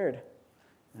p squared?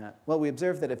 Well, we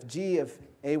observe that if g of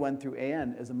a1 through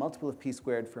an is a multiple of p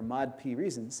squared for mod p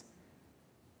reasons,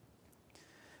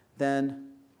 then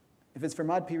if it's for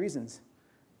mod p reasons,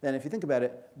 then if you think about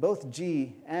it, both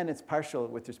g and its partial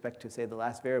with respect to, say, the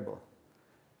last variable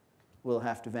will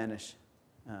have to vanish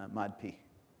mod p.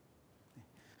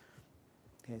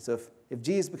 Okay, so if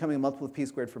g is becoming a multiple of p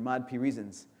squared for mod p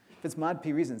reasons, if it's mod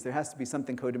p reasons, there has to be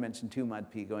something codimension 2 mod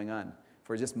p going on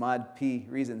for just mod p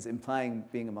reasons, implying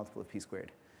being a multiple of p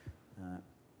squared.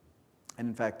 And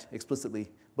in fact,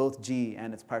 explicitly, both g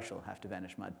and its partial have to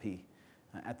vanish mod p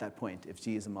at that point if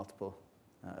g is a multiple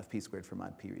of p squared for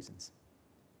mod p reasons.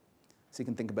 So you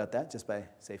can think about that just by,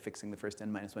 say, fixing the first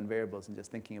n minus 1 variables and just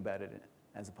thinking about it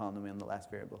as a polynomial in the last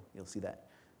variable. You'll see that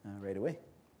right away.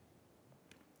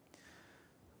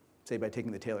 Say by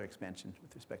taking the Taylor expansion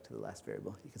with respect to the last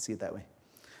variable. You can see it that way.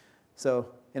 So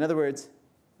in other words,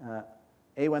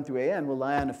 a1 through an will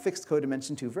lie on a fixed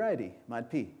codimension 2 variety, mod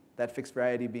p. That fixed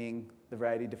variety being the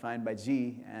variety defined by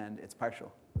g and its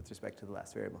partial with respect to the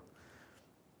last variable.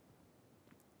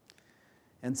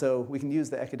 And so we can use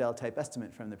the Ekadel type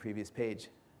estimate from the previous page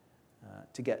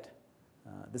to get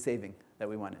the saving that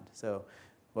we wanted. So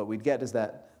what we'd get is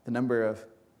that the number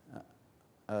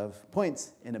of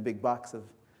points in a big box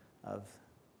of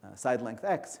side length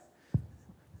x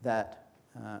that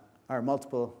are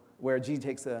multiple, where g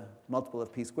takes a multiple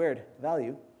of p squared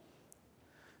value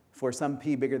for some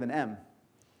p bigger than m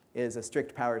is a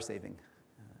strict power saving,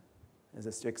 is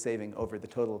a strict saving over the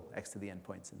total x to the n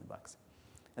points in the box.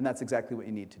 And that's exactly what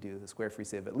you need to do the square-free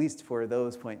sieve, at least for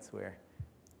those points where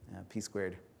p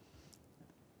squared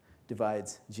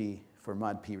divides g for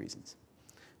mod p reasons.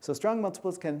 So strong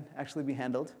multiples can actually be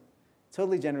handled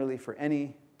totally generally for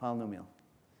any polynomial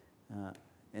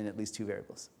in at least 2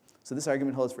 variables. So this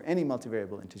argument holds for any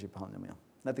multivariable integer polynomial.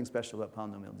 Nothing special about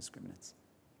polynomial discriminants.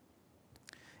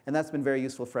 And that's been very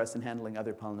useful for us in handling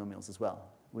other polynomials as well.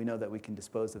 We know that we can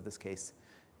dispose of this case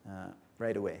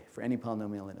right away for any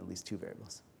polynomial in at least 2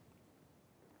 variables.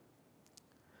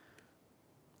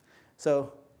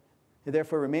 So it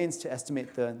therefore remains to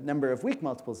estimate the number of weak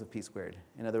multiples of p squared.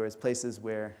 In other words, places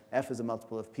where f is a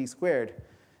multiple of p squared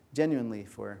genuinely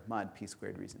for mod p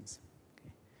squared reasons.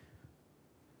 Okay.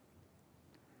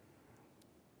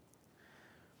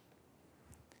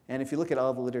 And if you look at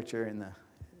all the literature in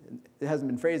it hasn't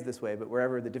been phrased this way, but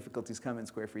wherever the difficulties come in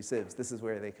square-free sieves, this is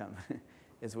where they come,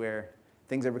 is where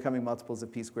things are becoming multiples of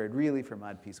p squared really for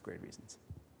mod p squared reasons.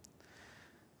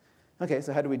 Okay,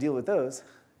 so how do we deal with those?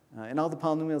 In all the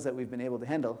polynomials that we've been able to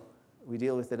handle, we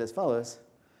deal with it as follows.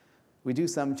 We do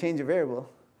some change of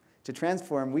variable to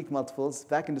transform weak multiples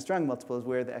back into strong multiples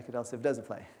where the Ekadel sieve does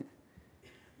apply.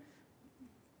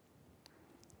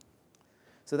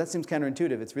 So that seems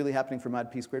counterintuitive. It's really happening for mod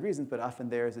p squared reasons, but often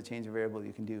there is a change of variable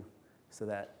you can do so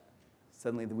that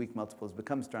suddenly the weak multiples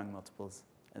become strong multiples,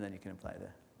 and then you can apply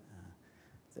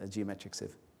the geometric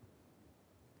sieve.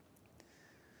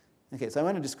 Okay, so I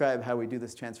want to describe how we do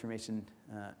this transformation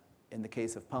in the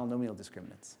case of polynomial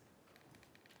discriminants.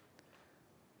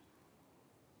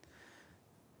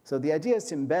 So the idea is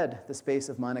to embed the space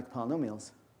of monic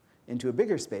polynomials into a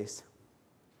bigger space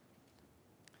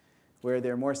where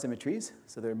there are more symmetries,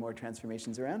 so there are more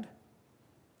transformations around,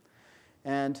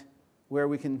 and where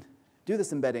we can do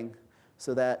this embedding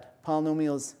so that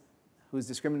polynomials whose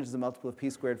discriminant is a multiple of p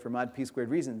squared for mod p squared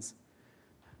reasons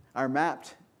are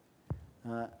mapped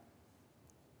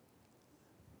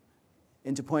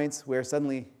into points where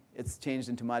suddenly it's changed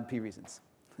into mod p reasons.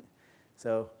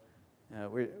 So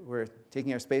we're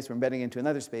taking our space, we're embedding into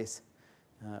another space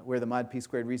where the mod p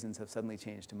squared reasons have suddenly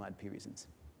changed to mod p reasons.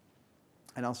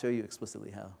 And I'll show you explicitly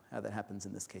how that happens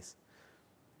in this case.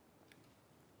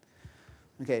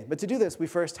 Okay, but to do this, we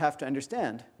first have to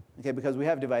understand, okay, because we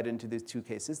have divided into these 2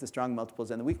 cases, the strong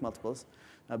multiples and the weak multiples.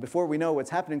 Before we know what's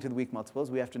happening to the weak multiples,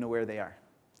 we have to know where they are.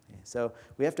 Okay, so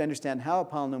we have to understand how a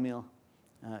polynomial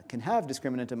can have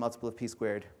discriminant a multiple of p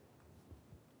squared,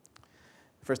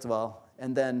 first of all,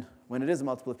 and then when it is a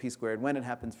multiple of p squared, when it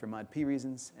happens for mod p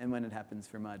reasons, and when it happens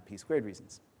for mod p squared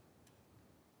reasons.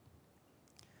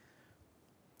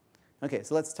 Okay,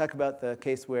 so let's talk about the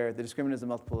case where the discriminant is a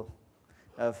multiple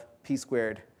of p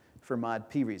squared for mod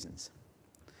p reasons.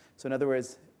 So in other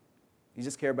words, you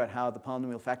just care about how the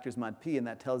polynomial factors mod p, and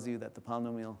that tells you that the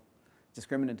polynomial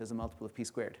discriminant is a multiple of p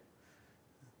squared.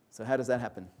 So how does that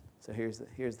happen? So here's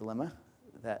the lemma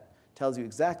that tells you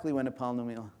exactly when a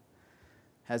polynomial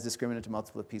has discriminant a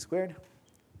multiple of p squared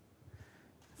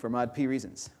for mod p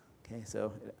reasons. Okay,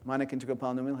 so monic integral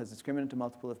polynomial has discriminant a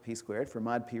multiple of p squared for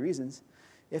mod p reasons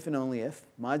if and only if,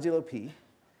 modulo p,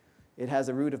 it has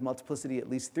a root of multiplicity at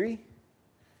least 3,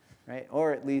 right,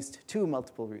 or at least 2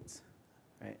 multiple roots,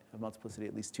 right, of multiplicity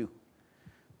at least 2.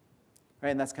 Right,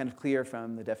 and that's kind of clear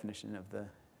from the definition of the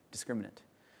discriminant.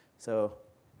 So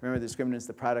remember, the discriminant is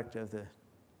the product of the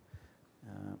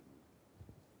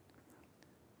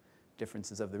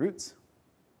differences of the roots.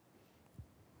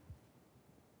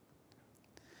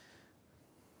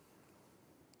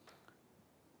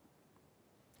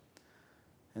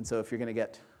 And so if you're going to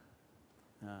get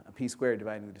a p squared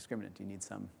dividing the discriminant. You need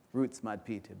some roots mod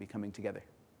p to be coming together,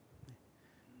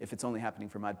 if it's only happening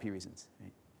for mod p reasons.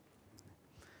 Right?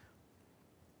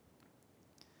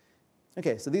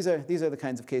 Okay, so these are the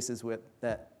kinds of cases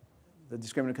that the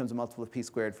discriminant becomes a multiple of p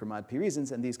squared for mod p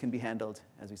reasons, and these can be handled,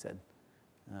 as we said,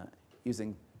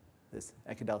 using this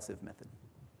Ekadal-Siv method.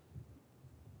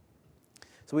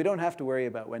 So we don't have to worry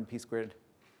about when p squared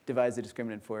divides the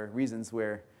discriminant for reasons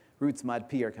where roots mod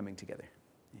p are coming together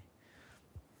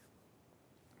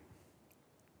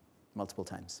multiple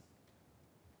times,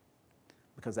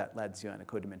 because that lets you on a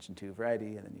codimension 2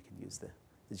 variety, and then you can use the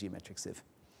geometric sieve.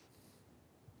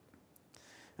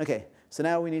 Okay, so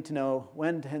now we need to know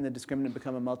when can the discriminant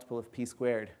become a multiple of p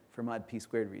squared for mod p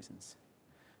squared reasons.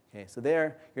 Okay, so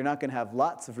there, you're not going to have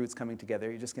lots of roots coming together.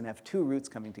 You're just going to have 2 roots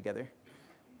coming together,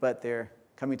 but they're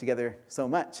coming together so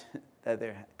much that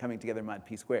they're coming together mod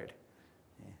p squared.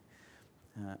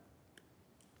 Okay.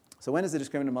 So when is the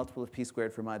discriminant a multiple of p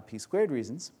squared for mod p squared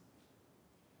reasons?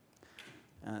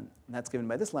 And that's given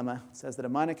by this lemma. It says that a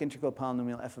monic integral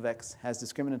polynomial f of x has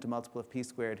discriminant a multiple of p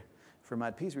squared for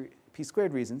mod p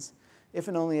squared reasons, if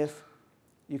and only if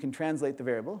you can translate the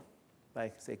variable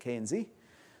by, say, k and z,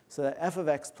 so that f of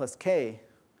x plus k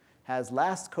has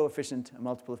last coefficient a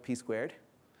multiple of p squared,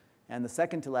 and the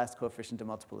second to last coefficient a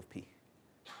multiple of p.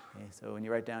 Okay, so when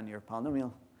you write down your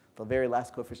polynomial, the very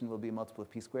last coefficient will be a multiple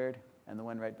of p squared, and the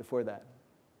one right before that,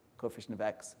 coefficient of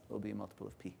x, will be a multiple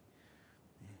of p.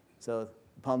 Okay, so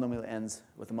the polynomial ends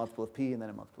with a multiple of p and then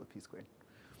a multiple of p squared.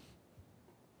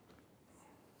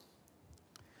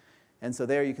 And so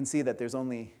there you can see that there's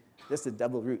only just a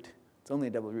double root. It's only a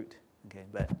double root. Okay,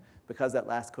 but because that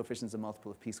last coefficient is a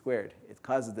multiple of p squared, it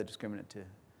causes the discriminant to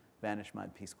vanish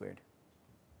mod p squared.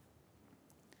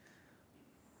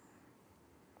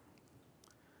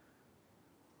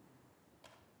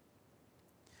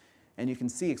 And you can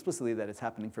see explicitly that it's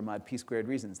happening for mod p squared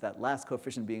reasons. That last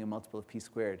coefficient being a multiple of p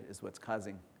squared is what's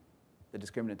causing the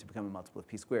discriminant to become a multiple of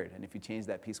p squared. And if you change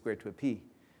that p squared to a p,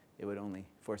 it would only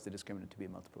force the discriminant to be a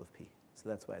multiple of p. So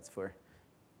that's why it's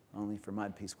only for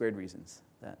mod p squared reasons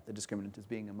that the discriminant is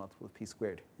being a multiple of p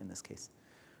squared in this case.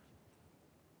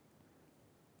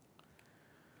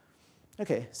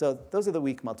 Okay, so those are the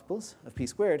weak multiples of p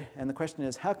squared. And the question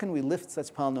is, how can we lift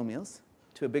such polynomials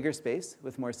to a bigger space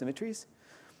with more symmetries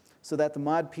so that the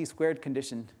mod p squared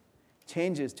condition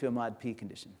changes to a mod p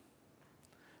condition?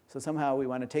 So somehow we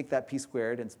want to take that p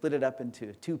squared and split it up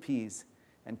into 2 p's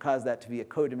and cause that to be a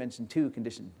codimension 2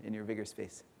 condition in your vigor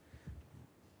space.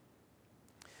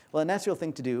 Well, a natural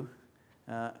thing to do,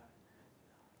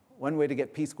 one way to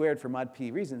get p squared for mod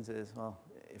p reasons is, well,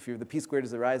 if the p squared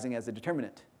is arising as a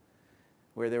determinant,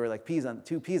 where there were like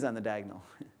 2 p's on the diagonal,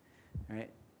 right?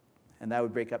 And that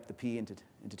would break up the p into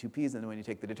 2 p's, and then when you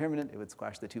take the determinant, it would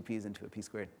squash the 2 p's into a p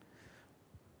squared.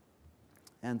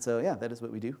 And so, yeah, that is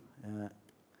what we do.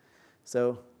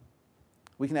 So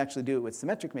we can actually do it with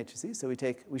symmetric matrices. So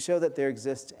we show that there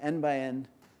exist n by n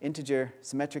integer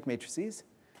symmetric matrices,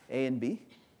 A and B,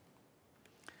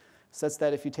 such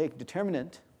that if you take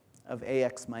determinant of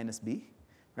AX minus B,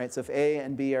 right? So if A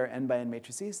and B are n by n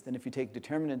matrices, then if you take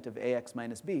determinant of AX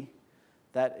minus B,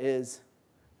 that is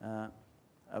a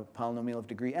polynomial of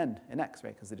degree n in X,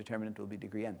 right? Because the determinant will be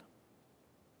degree n.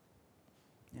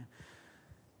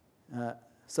 Yeah.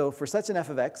 So for such an f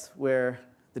of x, where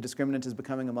the discriminant is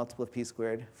becoming a multiple of p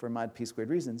squared for mod p squared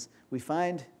reasons, we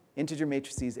find integer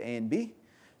matrices A and B,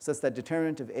 such that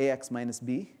determinant of AX minus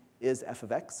B is f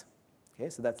of x. Okay,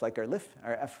 so that's like our lift.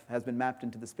 Our f has been mapped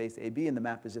into the space AB, and the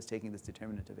map is just taking this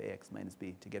determinant of AX minus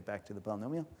B to get back to the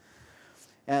polynomial.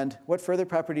 And what further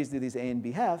properties do these A and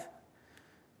B have?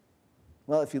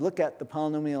 Well, if you look at the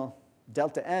polynomial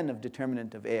delta n of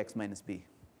determinant of AX minus B,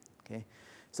 okay?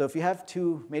 So if you have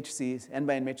 2 matrices, n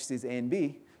by n matrices A and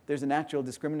B, there's a natural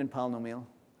discriminant polynomial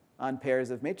on pairs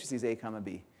of matrices A comma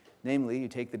B. Namely, you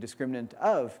take the discriminant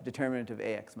of determinant of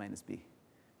AX minus B.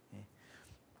 Okay?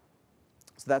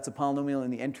 So that's a polynomial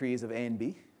in the entries of A and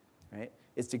B, right?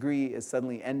 Its degree is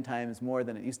suddenly n times more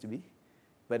than it used to be,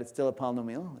 but it's still a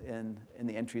polynomial in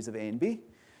the entries of A and B.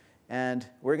 And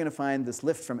we're going to find this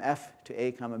lift from F to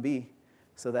A comma B,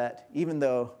 so that even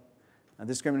though the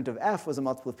discriminant of F was a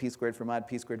multiple of p squared for mod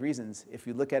p squared reasons, if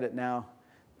you look at it now,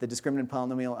 the discriminant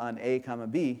polynomial on A comma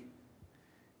B,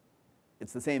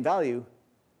 it's the same value.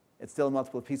 It's still a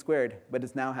multiple of p squared, but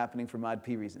it's now happening for mod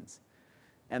p reasons.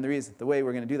 And the way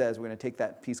we're going to do that is we're going to take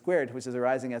that p squared, which is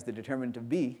arising as the determinant of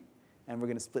B, and we're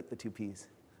going to split the 2 p's,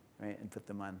 right, and put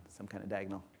them on some kind of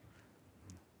diagonal.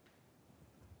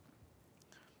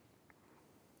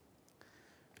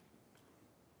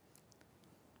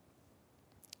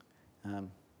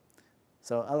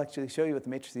 So I'll actually show you what the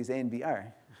matrices A and B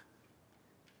are.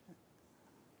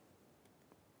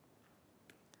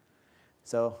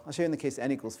 So I'll show you in the case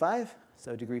n equals 5,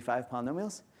 so degree 5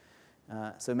 polynomials.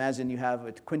 So imagine you have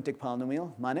a quintic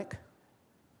polynomial, monic,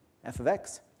 f of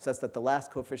x, such that the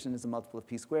last coefficient is a multiple of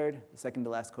p squared, the second to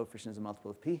last coefficient is a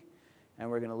multiple of p, and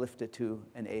we're going to lift it to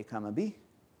an a comma b.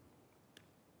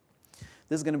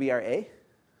 This is going to be our a,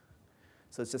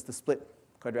 so it's just the split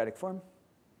quadratic form.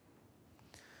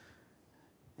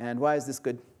 And why is this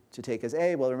good to take as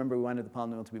a? Well, remember we wanted the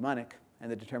polynomial to be monic,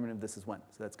 and the determinant of this is 1,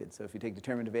 so that's good. So if you take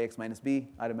determinant of ax minus b,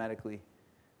 automatically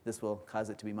this will cause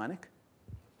it to be monic.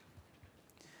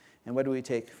 And what do we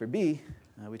take for b?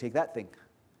 We take that thing.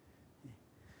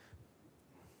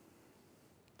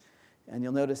 And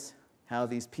you'll notice how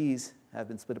these p's have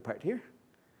been split apart here.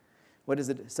 What is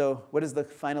it? So what is the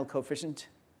final coefficient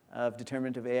of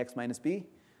determinant of ax minus b?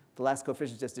 The last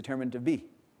coefficient is just determinant of b,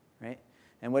 right?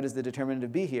 And what is the determinant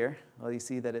of b here? Well, you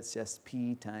see that it's just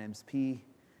p times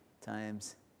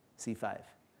c5.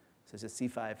 So it's just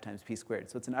c5 times p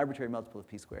squared. So it's an arbitrary multiple of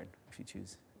p squared, if you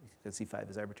choose, because c5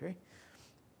 is arbitrary.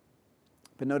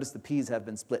 But notice the p's have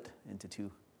been split into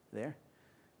 2 there,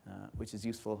 which is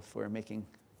useful for making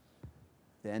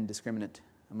the n discriminant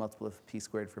a multiple of p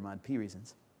squared for mod p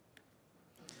reasons.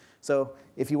 So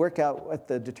if you work out what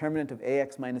the determinant of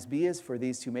ax minus b is for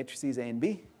these 2 matrices a and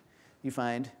b, you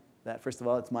find that, first of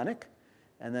all, it's monic,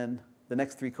 and then the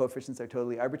next 3 coefficients are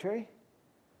totally arbitrary,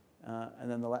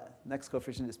 and then the next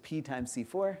coefficient is p times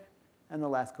c4, and the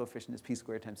last coefficient is p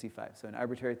squared times c5. So an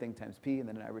arbitrary thing times p, and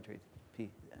then an arbitrary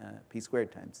p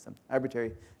squared times some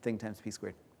arbitrary thing times p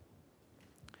squared.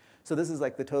 So this is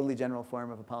like the totally general form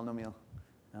of a polynomial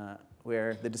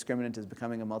where the discriminant is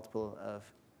becoming a multiple of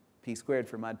p squared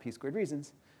for mod p squared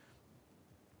reasons.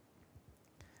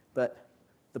 But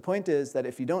the point is that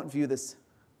if you don't view this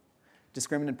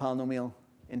discriminant polynomial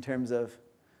in terms of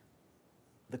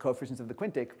the coefficients of the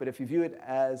quintic, but if you view it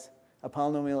as a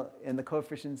polynomial in the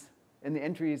coefficients, in the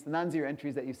entries, the non-zero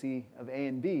entries that you see of a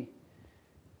and b,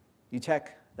 you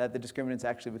check that the discriminant is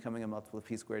actually becoming a multiple of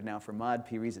p squared now for mod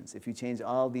p reasons. If you change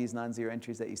all these non-zero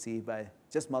entries that you see by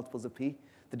just multiples of p,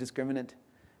 the discriminant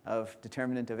of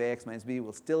determinant of ax minus b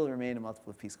will still remain a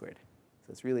multiple of p squared.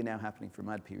 So it's really now happening for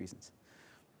mod p reasons.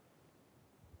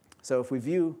 So if we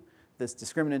view this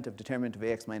discriminant of determinant of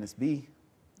ax minus b,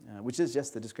 which is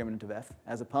just the discriminant of f,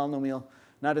 as a polynomial,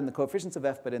 not in the coefficients of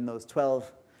f, but in those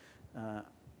 12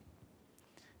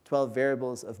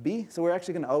 variables of b. So we're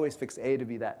actually going to always fix a to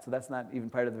be that. So that's not even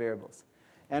part of the variables.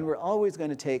 And we're always going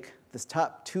to take this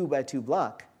top 2 by 2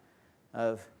 block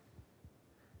of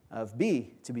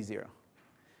b to be 0.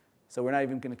 So we're not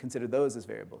even going to consider those as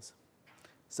variables.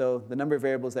 So the number of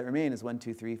variables that remain is 1,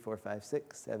 2, 3, 4, 5,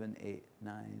 6, 7, 8,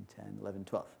 9, 10, 11,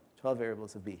 12. 12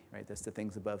 variables of b, right? That's the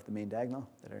things above the main diagonal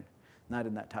that are not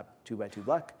in that top 2 by 2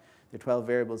 block. They're 12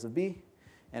 variables of b.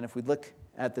 And if we look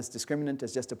at this discriminant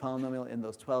as just a polynomial in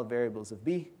those 12 variables of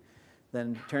b,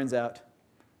 then it turns out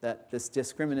that this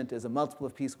discriminant is a multiple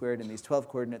of p squared in these 12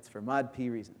 coordinates for mod p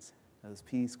reasons. Those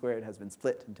p squared has been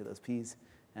split into those p's,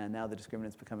 and now the discriminant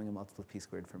is becoming a multiple of p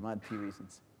squared for mod p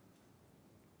reasons.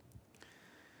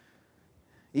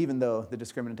 Even though the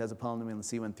discriminant has a polynomial in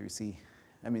c1 through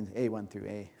a1 through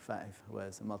a5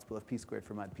 was a multiple of p squared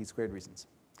for mod p squared reasons.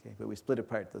 Okay, but we split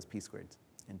apart those p squareds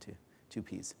into 2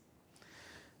 p's.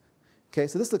 Okay,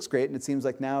 so this looks great, and it seems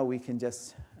like now we can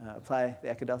just apply the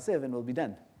Ekadal sieve and we'll be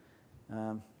done.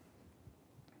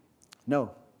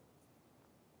 No,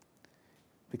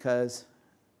 because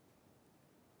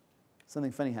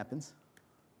something funny happens.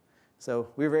 So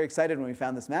we were very excited when we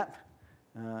found this map.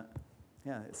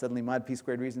 Suddenly mod p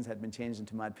squared reasons had been changed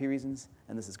into mod p reasons,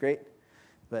 and this is great.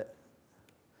 But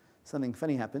something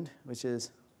funny happened, which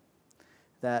is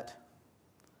that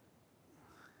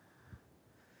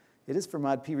it is for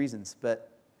mod p reasons,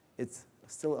 but it's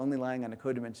still only lying on a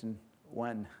codimension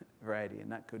 1 variety and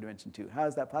not codimension 2. How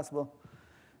is that possible?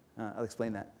 I'll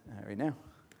explain that right now.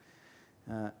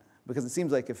 Because it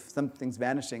seems like if something's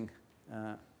vanishing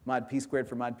mod p squared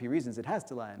for mod p reasons, it has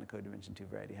to lie on a codimension 2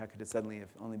 variety. How could it suddenly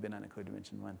have only been on a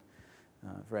codimension 1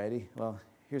 variety? Well,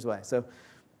 here's why. So,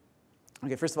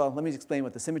 okay, first of all, let me explain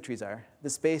what the symmetries are.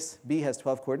 This space B has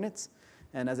 12 coordinates,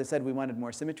 and as I said, we wanted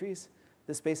more symmetries.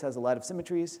 This space has a lot of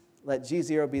symmetries. Let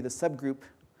G0 be the subgroup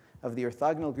of the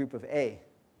orthogonal group of A,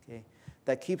 okay,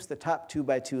 that keeps the top 2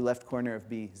 by 2 left corner of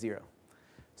B 0.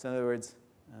 So in other words,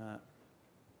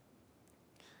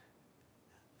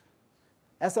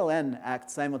 SLN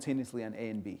acts simultaneously on A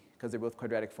and B because they're both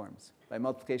quadratic forms, by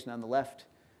multiplication on the left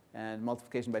and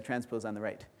multiplication by transpose on the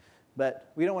right.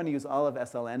 But we don't want to use all of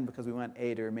SLN because we want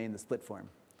A to remain the split form.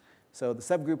 So the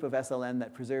subgroup of SLN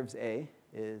that preserves A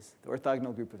is the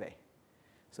orthogonal group of A.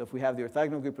 So if we have the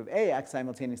orthogonal group of A act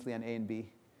simultaneously on A and B,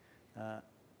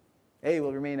 A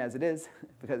will remain as it is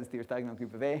because it's the orthogonal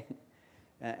group of A,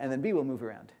 and then B will move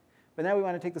around. But now we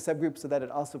want to take the subgroup so that it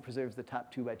also preserves the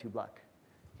top 2 by 2 block.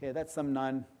 Okay, that's some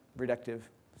non-reductive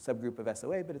subgroup of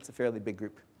SOA, but it's a fairly big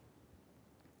group.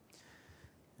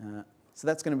 So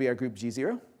that's going to be our group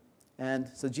G0. And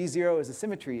so G0 is a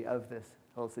symmetry of this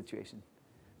whole situation,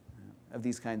 of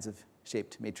these kinds of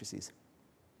shaped matrices.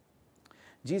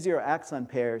 G0 acts on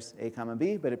pairs A comma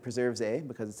B, but it preserves A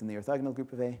because it's in the orthogonal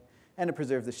group of A, and it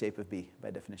preserves the shape of B by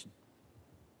definition.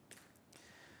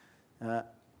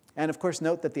 And of course,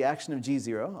 note that the action of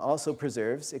G0 also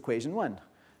preserves equation 1.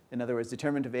 In other words,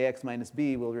 determinant of AX minus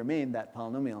B will remain that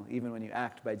polynomial even when you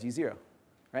act by G0,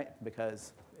 right?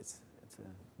 Because it's a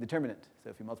determinant. So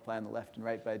if you multiply on the left and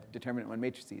right by determinant 1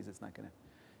 matrices, it's not going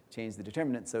to change the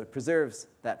determinant. So it preserves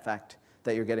that fact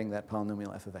that you're getting that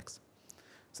polynomial f of x.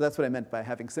 So that's what I meant by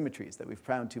having symmetries, that we've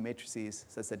found 2 matrices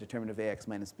such that determinant of AX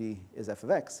minus B is f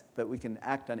of x. But we can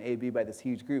act on AB by this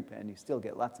huge group, and you still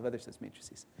get lots of other such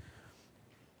matrices.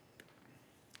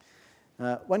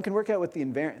 One can work out what the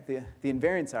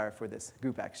invariants are for this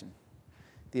group action.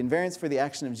 The invariants for the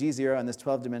action of G0 on this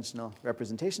 12-dimensional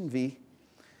representation, V,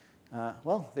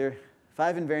 well, there are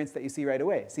 5 invariants that you see right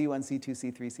away. C1, C2,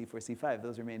 C3, C4, C5.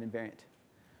 Those remain invariant.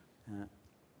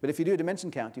 But if you do a dimension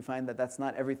count, you find that that's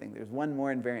not everything. There's one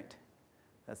more invariant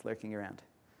that's lurking around.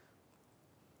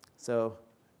 So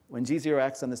when G0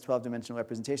 acts on this 12-dimensional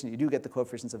representation, you do get the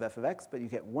coefficients of f of x, but you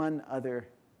get one other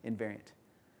invariant.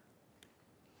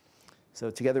 So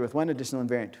together with one additional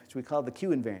invariant, which we call the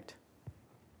Q invariant.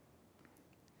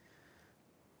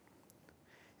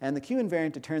 And the Q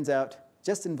invariant, it turns out,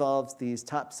 just involves these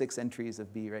top 6 entries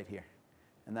of B right here.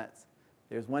 And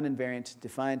there's one invariant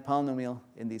defined polynomial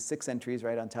in these 6 entries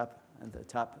right on the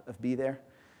top of B there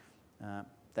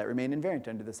that remain invariant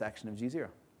under this action of G0.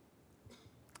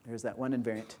 There's that one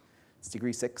invariant. It's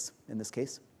degree 6 in this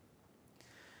case.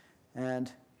 And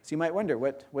so you might wonder,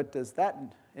 what does that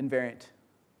invariant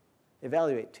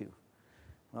evaluate to?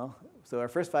 Well, so our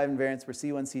first 5 invariants were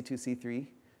C1, C2, C3,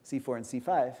 C4, and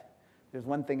C5. There's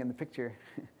one thing in the picture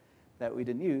that we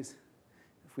didn't use.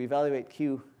 If we evaluate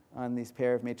Q on these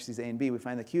pair of matrices A and B, we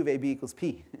find that Q of AB equals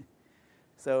P.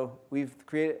 So we've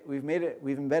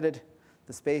embedded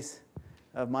the space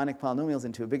of monic polynomials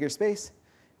into a bigger space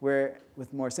where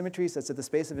with more symmetry such that the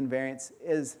space of invariants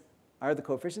are the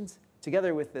coefficients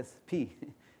together with this P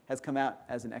has come out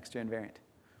as an extra invariant.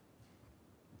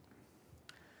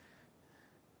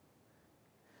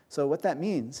 So what that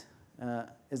means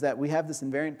is that we have this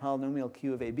invariant polynomial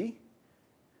Q of AB,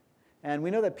 and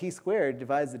we know that P squared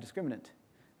divides the discriminant.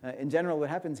 In general, what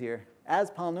happens here,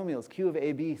 as polynomials, Q of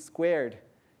AB squared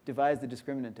divides the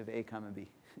discriminant of A comma B.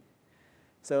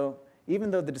 So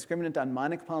even though the discriminant on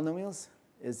monic polynomials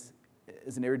is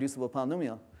an irreducible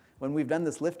polynomial, when we've done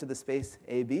this lift to the space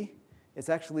AB, it's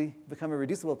actually become a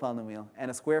reducible polynomial, and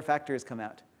a square factor has come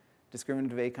out,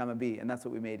 discriminant of A comma B, and that's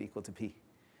what we made equal to P.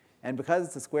 And because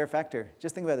it's a square factor,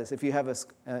 just think about this. If you have a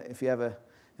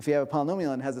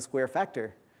polynomial and it has a square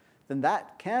factor, then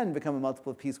that can become a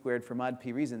multiple of P squared for mod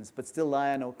P reasons, but still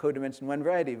lie on a codimension 1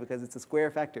 variety because it's a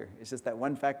square factor. It's just that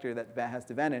one factor that has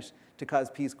to vanish to cause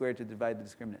P squared to divide the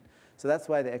discriminant. So that's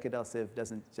why the Ekadal sieve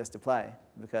doesn't just apply,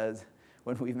 because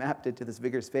when we mapped it to this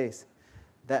bigger space,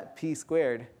 that P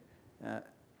squared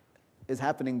is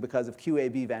happening because of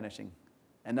QAB vanishing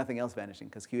and nothing else vanishing,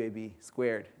 because QAB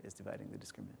squared is dividing the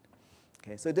discriminant.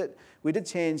 Okay, so we did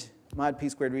change mod P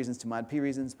squared reasons to mod P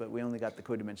reasons, but we only got the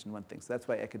codimension 1 thing. So that's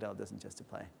why Ekadal doesn't just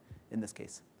apply in this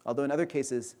case. Although in other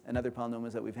cases and other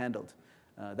polynomials that we've handled,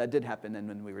 that did happen and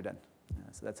when we were done.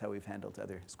 So that's how we've handled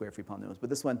other square-free polynomials. But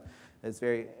this one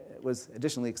was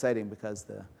additionally exciting because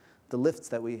the lifts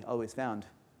that we always found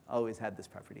always had this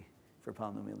property for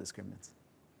polynomial discriminants.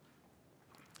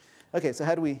 Okay, so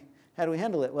how do we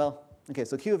handle it? Well, okay,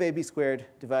 so Q of AB squared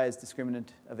divides discriminant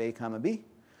of A comma B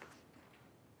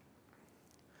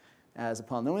as a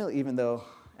polynomial, even though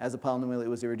as a polynomial it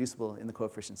was irreducible in the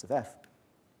coefficients of f.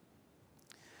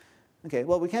 Okay,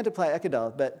 well, we can't apply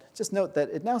Ekadal, but just note that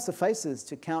it now suffices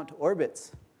to count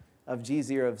orbits of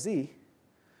G0 of Z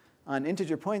on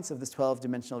integer points of this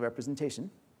 12-dimensional representation,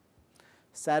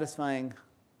 satisfying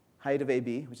height of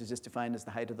AB, which is just defined as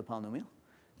the height of the polynomial,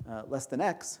 less than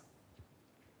x,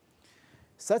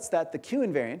 such that the Q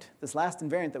invariant, this last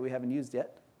invariant that we haven't used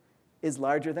yet, is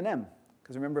larger than m.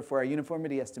 Because remember, for our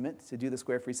uniformity estimate, to do the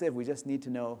square-free sieve, we just need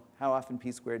to know how often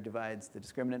P squared divides the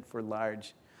discriminant for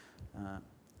large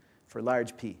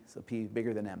P, so P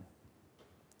bigger than m.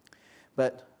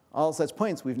 But all such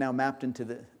points we've now mapped into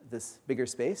this bigger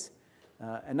space.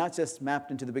 And not just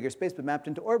mapped into the bigger space, but mapped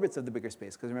into orbits of the bigger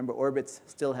space, because remember, orbits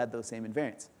still had those same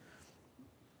invariants.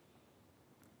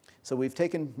 So we've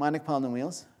taken monic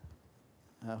polynomials,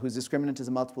 whose discriminant is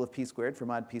a multiple of p squared for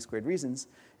mod p squared reasons,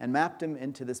 and mapped them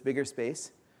into this bigger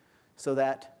space so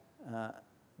that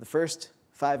the first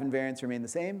 5 invariants remain the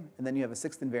same, and then you have a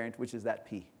 6th invariant, which is that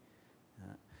p.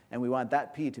 And we want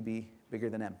that p to be bigger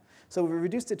than m. So we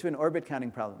reduced it to an orbit counting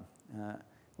problem.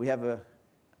 We have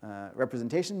a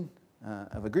representation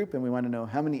of a group, and we want to know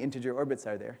how many integer orbits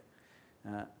are there,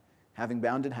 having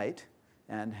bounded height,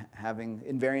 and having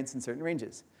invariance in certain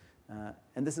ranges.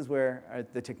 And this is where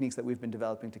the techniques that we've been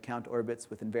developing to count orbits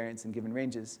with invariance in given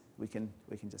ranges, we can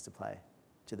just apply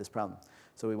to this problem.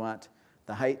 So we want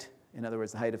the height, in other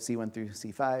words, the height of C1 through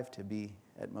C5 to be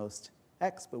at most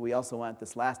x, but we also want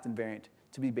this last invariant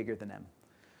to be bigger than m.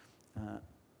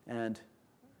 And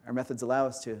our methods allow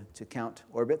us to count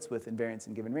orbits with invariance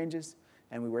in given ranges,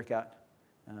 and we work out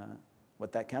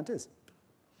what that count is.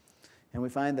 And we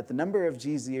find that the number of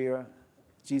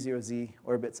G0Z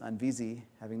orbits on VZ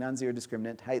having non-zero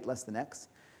discriminant, height less than x,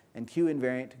 and Q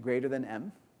invariant greater than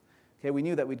m. Okay, we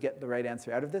knew that we'd get the right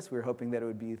answer out of this. We were hoping that it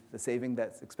would be the saving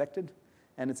that's expected,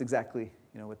 and it's exactly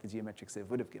what the geometric sieve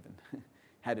would have given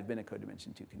had it been a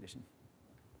codimension 2 condition.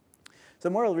 So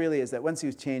the moral really is that once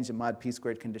you change a mod p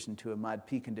squared condition to a mod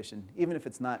p condition, even if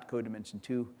it's not codimension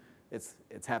 2, it's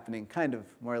happening kind of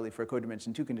morally for a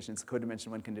codimension 2 condition. It's a codimension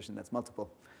 1 condition that's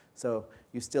multiple. So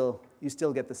you still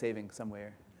get the saving some way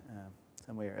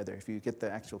or other. If you get the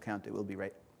actual count, it will be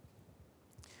right.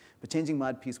 But changing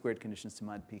mod p squared conditions to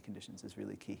mod p conditions is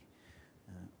really key.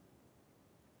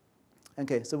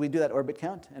 Okay, so we do that orbit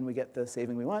count, and we get the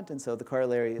saving we want. And so the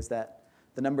corollary is that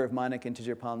the number of monic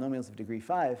integer polynomials of degree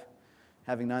 5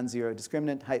 having non-zero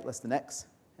discriminant, height less than x,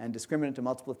 and discriminant a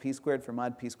multiple of p squared for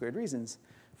mod p squared reasons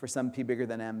for some p bigger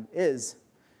than m is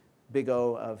big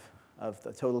O of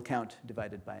the total count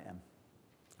divided by m.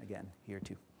 Again, here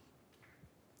too.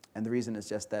 And the reason is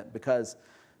just that because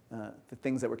the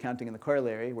things that we're counting in the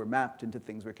corollary were mapped into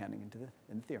things we're counting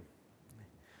in the theorem.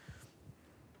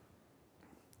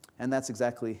 And that's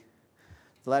exactly,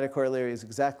 the latter corollary is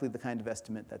exactly the kind of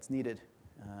estimate that's needed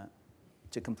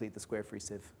to complete the square-free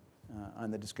sieve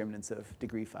on the discriminants of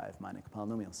degree 5 monic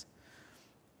polynomials.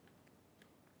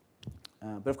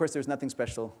 But of course, there's nothing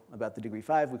special about the degree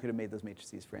 5. We could have made those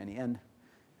matrices for any n.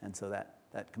 And so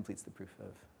that completes the proof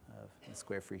of the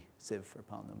square-free sieve for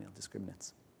polynomial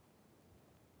discriminants.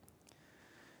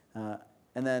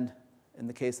 And then in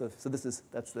the case of, so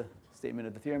that's the statement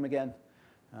of the theorem again.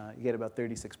 You get about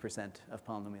 36% of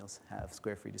polynomials have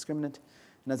square-free discriminant.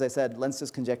 And as I said,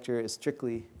 Lenstra's conjecture is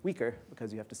strictly weaker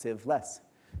because you have to sieve less.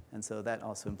 And so that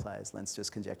also implies Lenstra's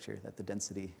conjecture that the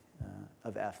density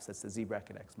of f, such that z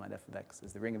bracket x mod f of x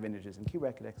is the ring of integers in q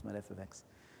bracket x mod f of x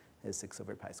is 6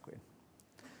 over pi squared.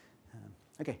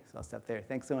 Okay, so I'll stop there.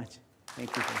 Thanks so much.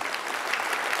 Thank you.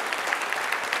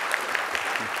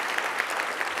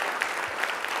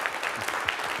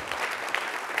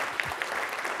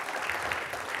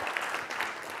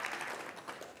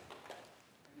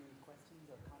 Any questions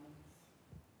or comments?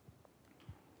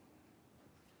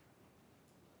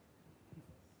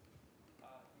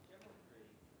 In general degree,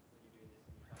 when you do this,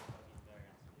 you talk about these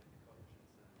variants, you get the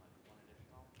coefficients and like one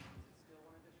additional. Is it still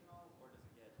one additional, or does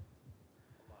it get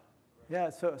a lot greater?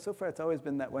 Yeah, so far it's always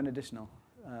been that one additional.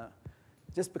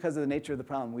 Just because of the nature of the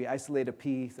problem, we isolate a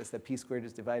p such that p squared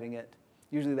is dividing it.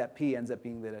 Usually that p ends up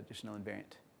being the additional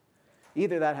invariant.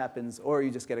 Either that happens, or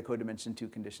you just get a codimension 2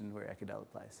 condition where Ekadal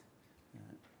applies.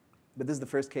 But this is the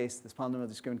first case. This polynomial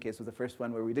discriminant case was the first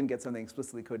one where we didn't get something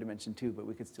explicitly codimension 2, but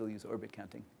we could still use orbit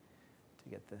counting to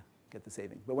get the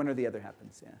saving. But one or the other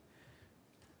happens, yeah.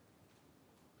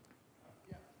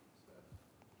 Yeah. So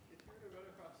if you were to run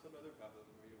across some other problem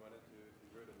where you wanted to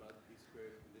convert a mod p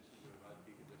squared condition to a mod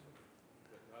p condition,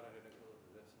 but not identical to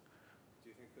this,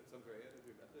 do you think that some variant of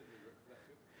your method would work for that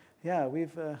too? Yeah,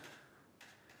 we've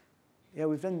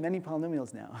done many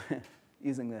polynomials now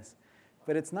using this,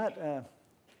 but it's not a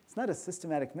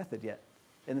systematic method yet,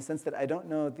 in the sense that I don't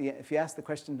know if you ask the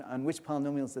question on which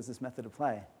polynomials does this method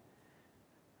apply,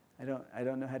 I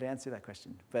don't know how to answer that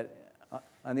question. But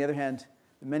on the other hand,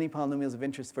 many polynomials of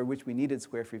interest for which we needed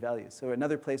square-free values. So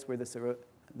another place where this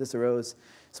arose,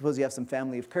 suppose you have some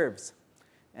family of curves,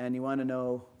 and you want to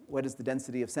know what is the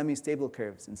density of semi-stable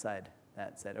curves inside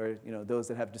that set, or those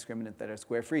that have discriminant that are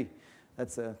square-free.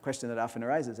 That's a question that often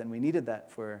arises, and we needed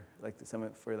that for the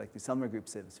Selmer group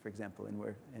sieves, for example,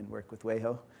 in work with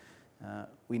Weiho.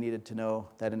 We needed to know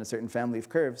that in a certain family of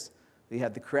curves, we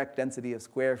had the correct density of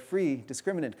square-free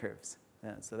discriminant curves,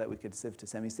 so that we could sieve to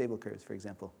semi-stable curves, for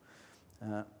example.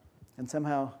 And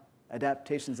somehow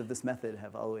adaptations of this method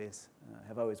have always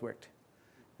worked.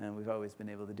 And we've always been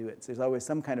able to do it. So there's always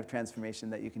some kind of transformation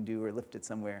that you can do or lift it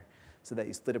somewhere so that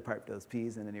you split apart those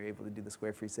p's and then you're able to do the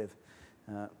square-free sieve.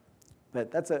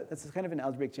 But that's a kind of an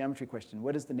algebraic geometry question.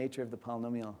 What is the nature of the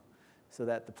polynomial so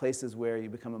that the places where you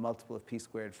become a multiple of p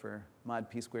squared for mod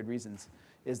p squared reasons,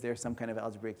 is there some kind of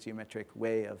algebraic geometric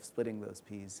way of splitting those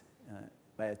p's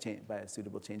by a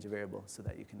suitable change of variable so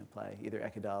that you can apply either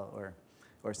Ekadal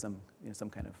or some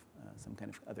kind of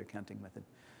other counting method.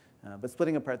 But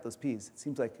splitting apart those p's, it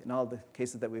seems like in all the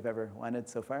cases that we've ever wanted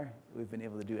so far, we've been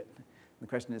able to do it. The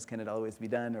question is, can it always be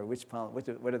done, or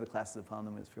what are the classes of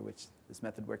polynomials for which this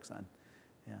method works on?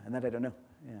 Yeah, and that I don't know.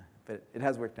 Yeah, but it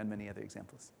has worked on many other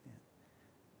examples. Yeah.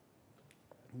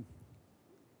 Can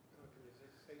you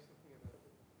say something about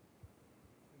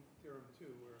in theorem 2,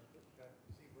 where that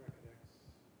z bracket x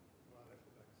mod f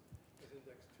of x is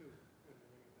index 2 in the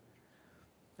ring of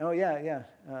integers? Oh yeah.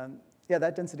 Yeah,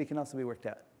 that density can also be worked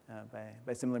out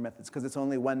by similar methods because it's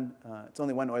only one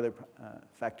Euler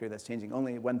factor that's changing,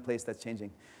 only one place that's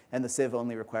changing, and the sieve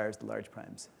only requires the large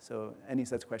primes. So any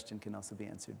such question can also be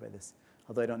answered by this,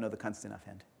 although I don't know the constant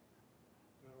offhand.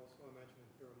 And I also imagine in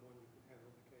theorem 1 you could handle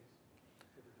the case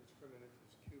where the discriminant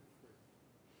is cube-free.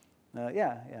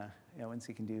 Yeah. Once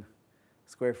you can do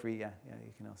square-free, yeah,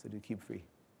 you can also do cube-free.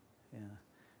 Yeah.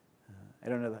 I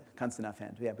don't know the constant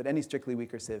offhand. Yeah, but any strictly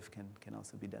weaker sieve can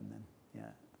also be done then.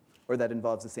 Yeah, or that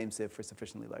involves the same sieve for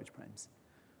sufficiently large primes.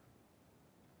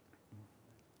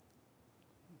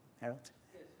 Harold?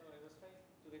 Yes, so I was trying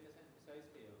to get a sense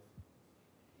precisely of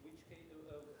which case,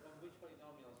 on which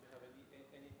polynomials you have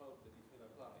any hope that it will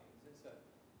apply. In the sense that,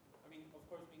 I mean, of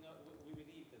course, we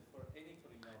believe that for any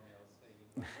polynomial, say,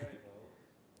 one variable,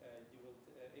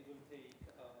 it will take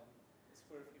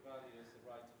square-free value as the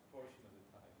right portion of the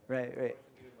time. Right.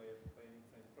 Given by an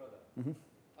infinite product. Mm-hmm.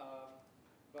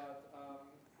 But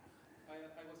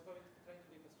I was trying to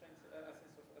get a sense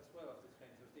as well of the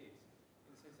strength of this,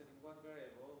 in the sense that in one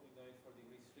variable we know it for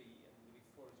degree 3 and degree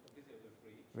 4 is completely over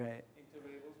free. Right. In two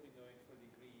variables we know it for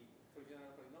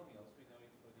general polynomials we know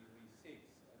it for degree 6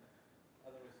 and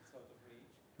otherwise it's out of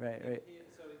reach. Right. Here,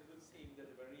 so it would seem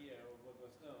that the barrier of what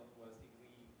was known was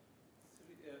degree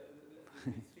 3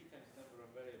 times the number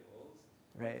of variables.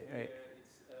 Right.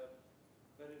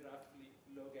 It's very roughly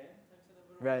log n times the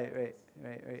number of Right. variables.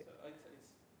 So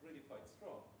it's really quite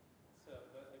strong. So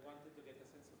but I wanted to get a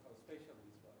sense of how spatial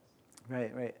this was.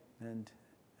 Right. And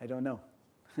I don't know.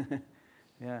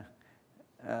 Yeah.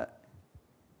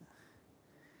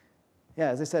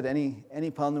 As I said, any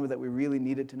polynomial that we really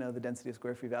needed to know the density of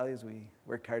square-free values, we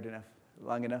worked hard enough,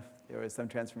 long enough. There was some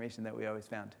transformation that we always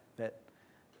found. But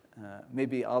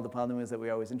maybe all the polynomials that we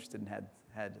were always interested in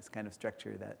had this kind of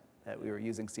structure that we were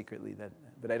using secretly.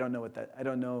 But I don't know what that. I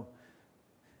don't know.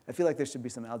 I feel like there should be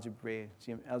some algebra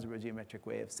geometric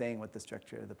way of saying what the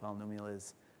structure of the polynomial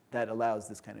is that allows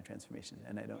this kind of transformation.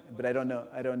 And I don't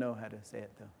know how to say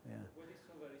it though. Yeah. What is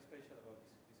so very special about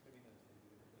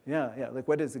discriminants? Yeah. Like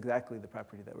what is exactly the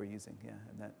property that we're using? Yeah,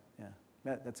 and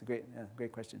that's a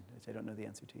great question, which I don't know the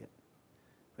answer to yet.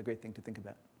 A great thing to think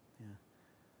about. Yeah.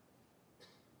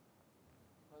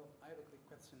 Well, I have a quick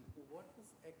question. What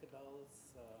was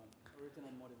Ekadal's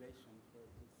original motivation for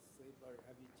this sieve, or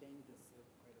have you changed this sieve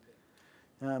quite a bit?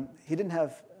 He didn't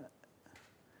have.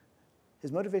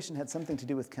 His motivation had something to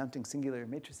do with counting singular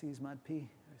matrices mod p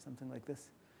or something like this.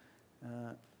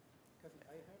 Because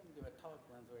I heard him give a talk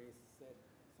once where he said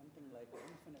something like an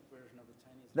infinite version of the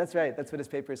Chinese. That's right. That's what his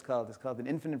paper is called. It's called an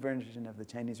infinite version of the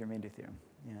Chinese remainder theorem.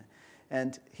 Yeah,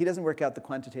 and he doesn't work out the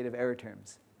quantitative error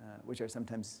terms, which are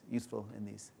sometimes useful in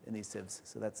these sieves.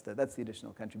 So that's the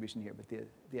additional contribution here. But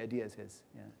the idea is his.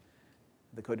 Yeah,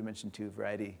 the codimension 2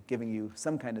 variety, giving you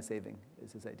some kind of saving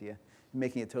is his idea.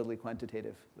 Making it totally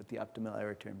quantitative with the optimal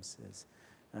error terms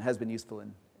has been useful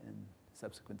in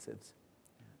subsequent sieves.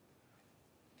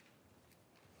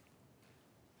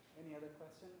 Yeah. Any other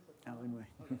questions? Anyway.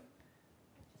 Okay.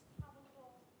 Just have a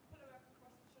little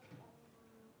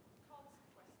follow-up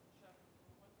question on Kant's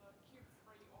question with the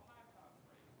cube-free or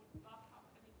hyper-free. Would that have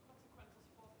any consequences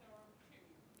for theorem 2?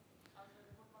 As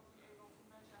in, would one be able to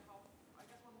measure how, I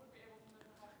guess one would be able to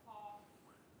measure how far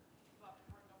that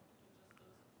ring of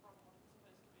integers is from what it's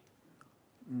supposed to be.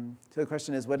 So the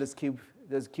question is,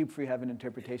 does cube-free have an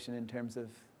interpretation in terms of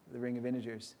the ring of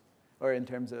integers, or in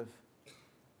terms of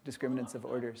discriminants of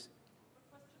orders? The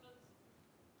question is,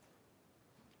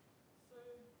 so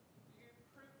you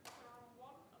prove theorem 1,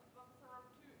 and then theorem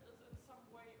 2 is in some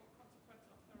way a consequence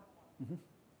of theorem 1. Mm-hmm.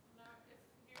 Now, if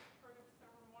you prove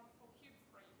theorem 1 for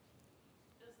cube-free,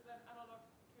 is that analog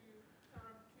to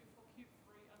theorem 2 for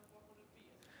cube-free, and what would it be?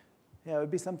 Yeah, it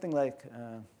would be something like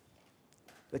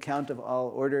the count of all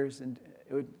orders, and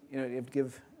it would, it would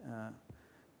give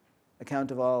a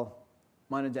count of all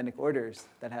monogenic orders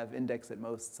that have index at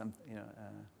most,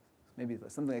 maybe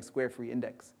something like Squarefree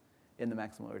index in the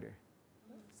maximal order,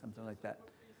 something like that.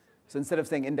 So instead of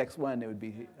saying index 1, it would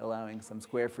be allowing some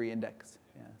Squarefree index,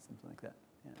 yeah, something like that.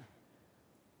 Yeah.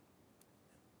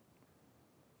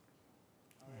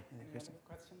 All right. Any other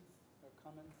questions or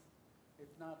comments? If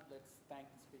not, let's thank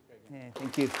the speaker again. Yeah,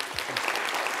 thank you.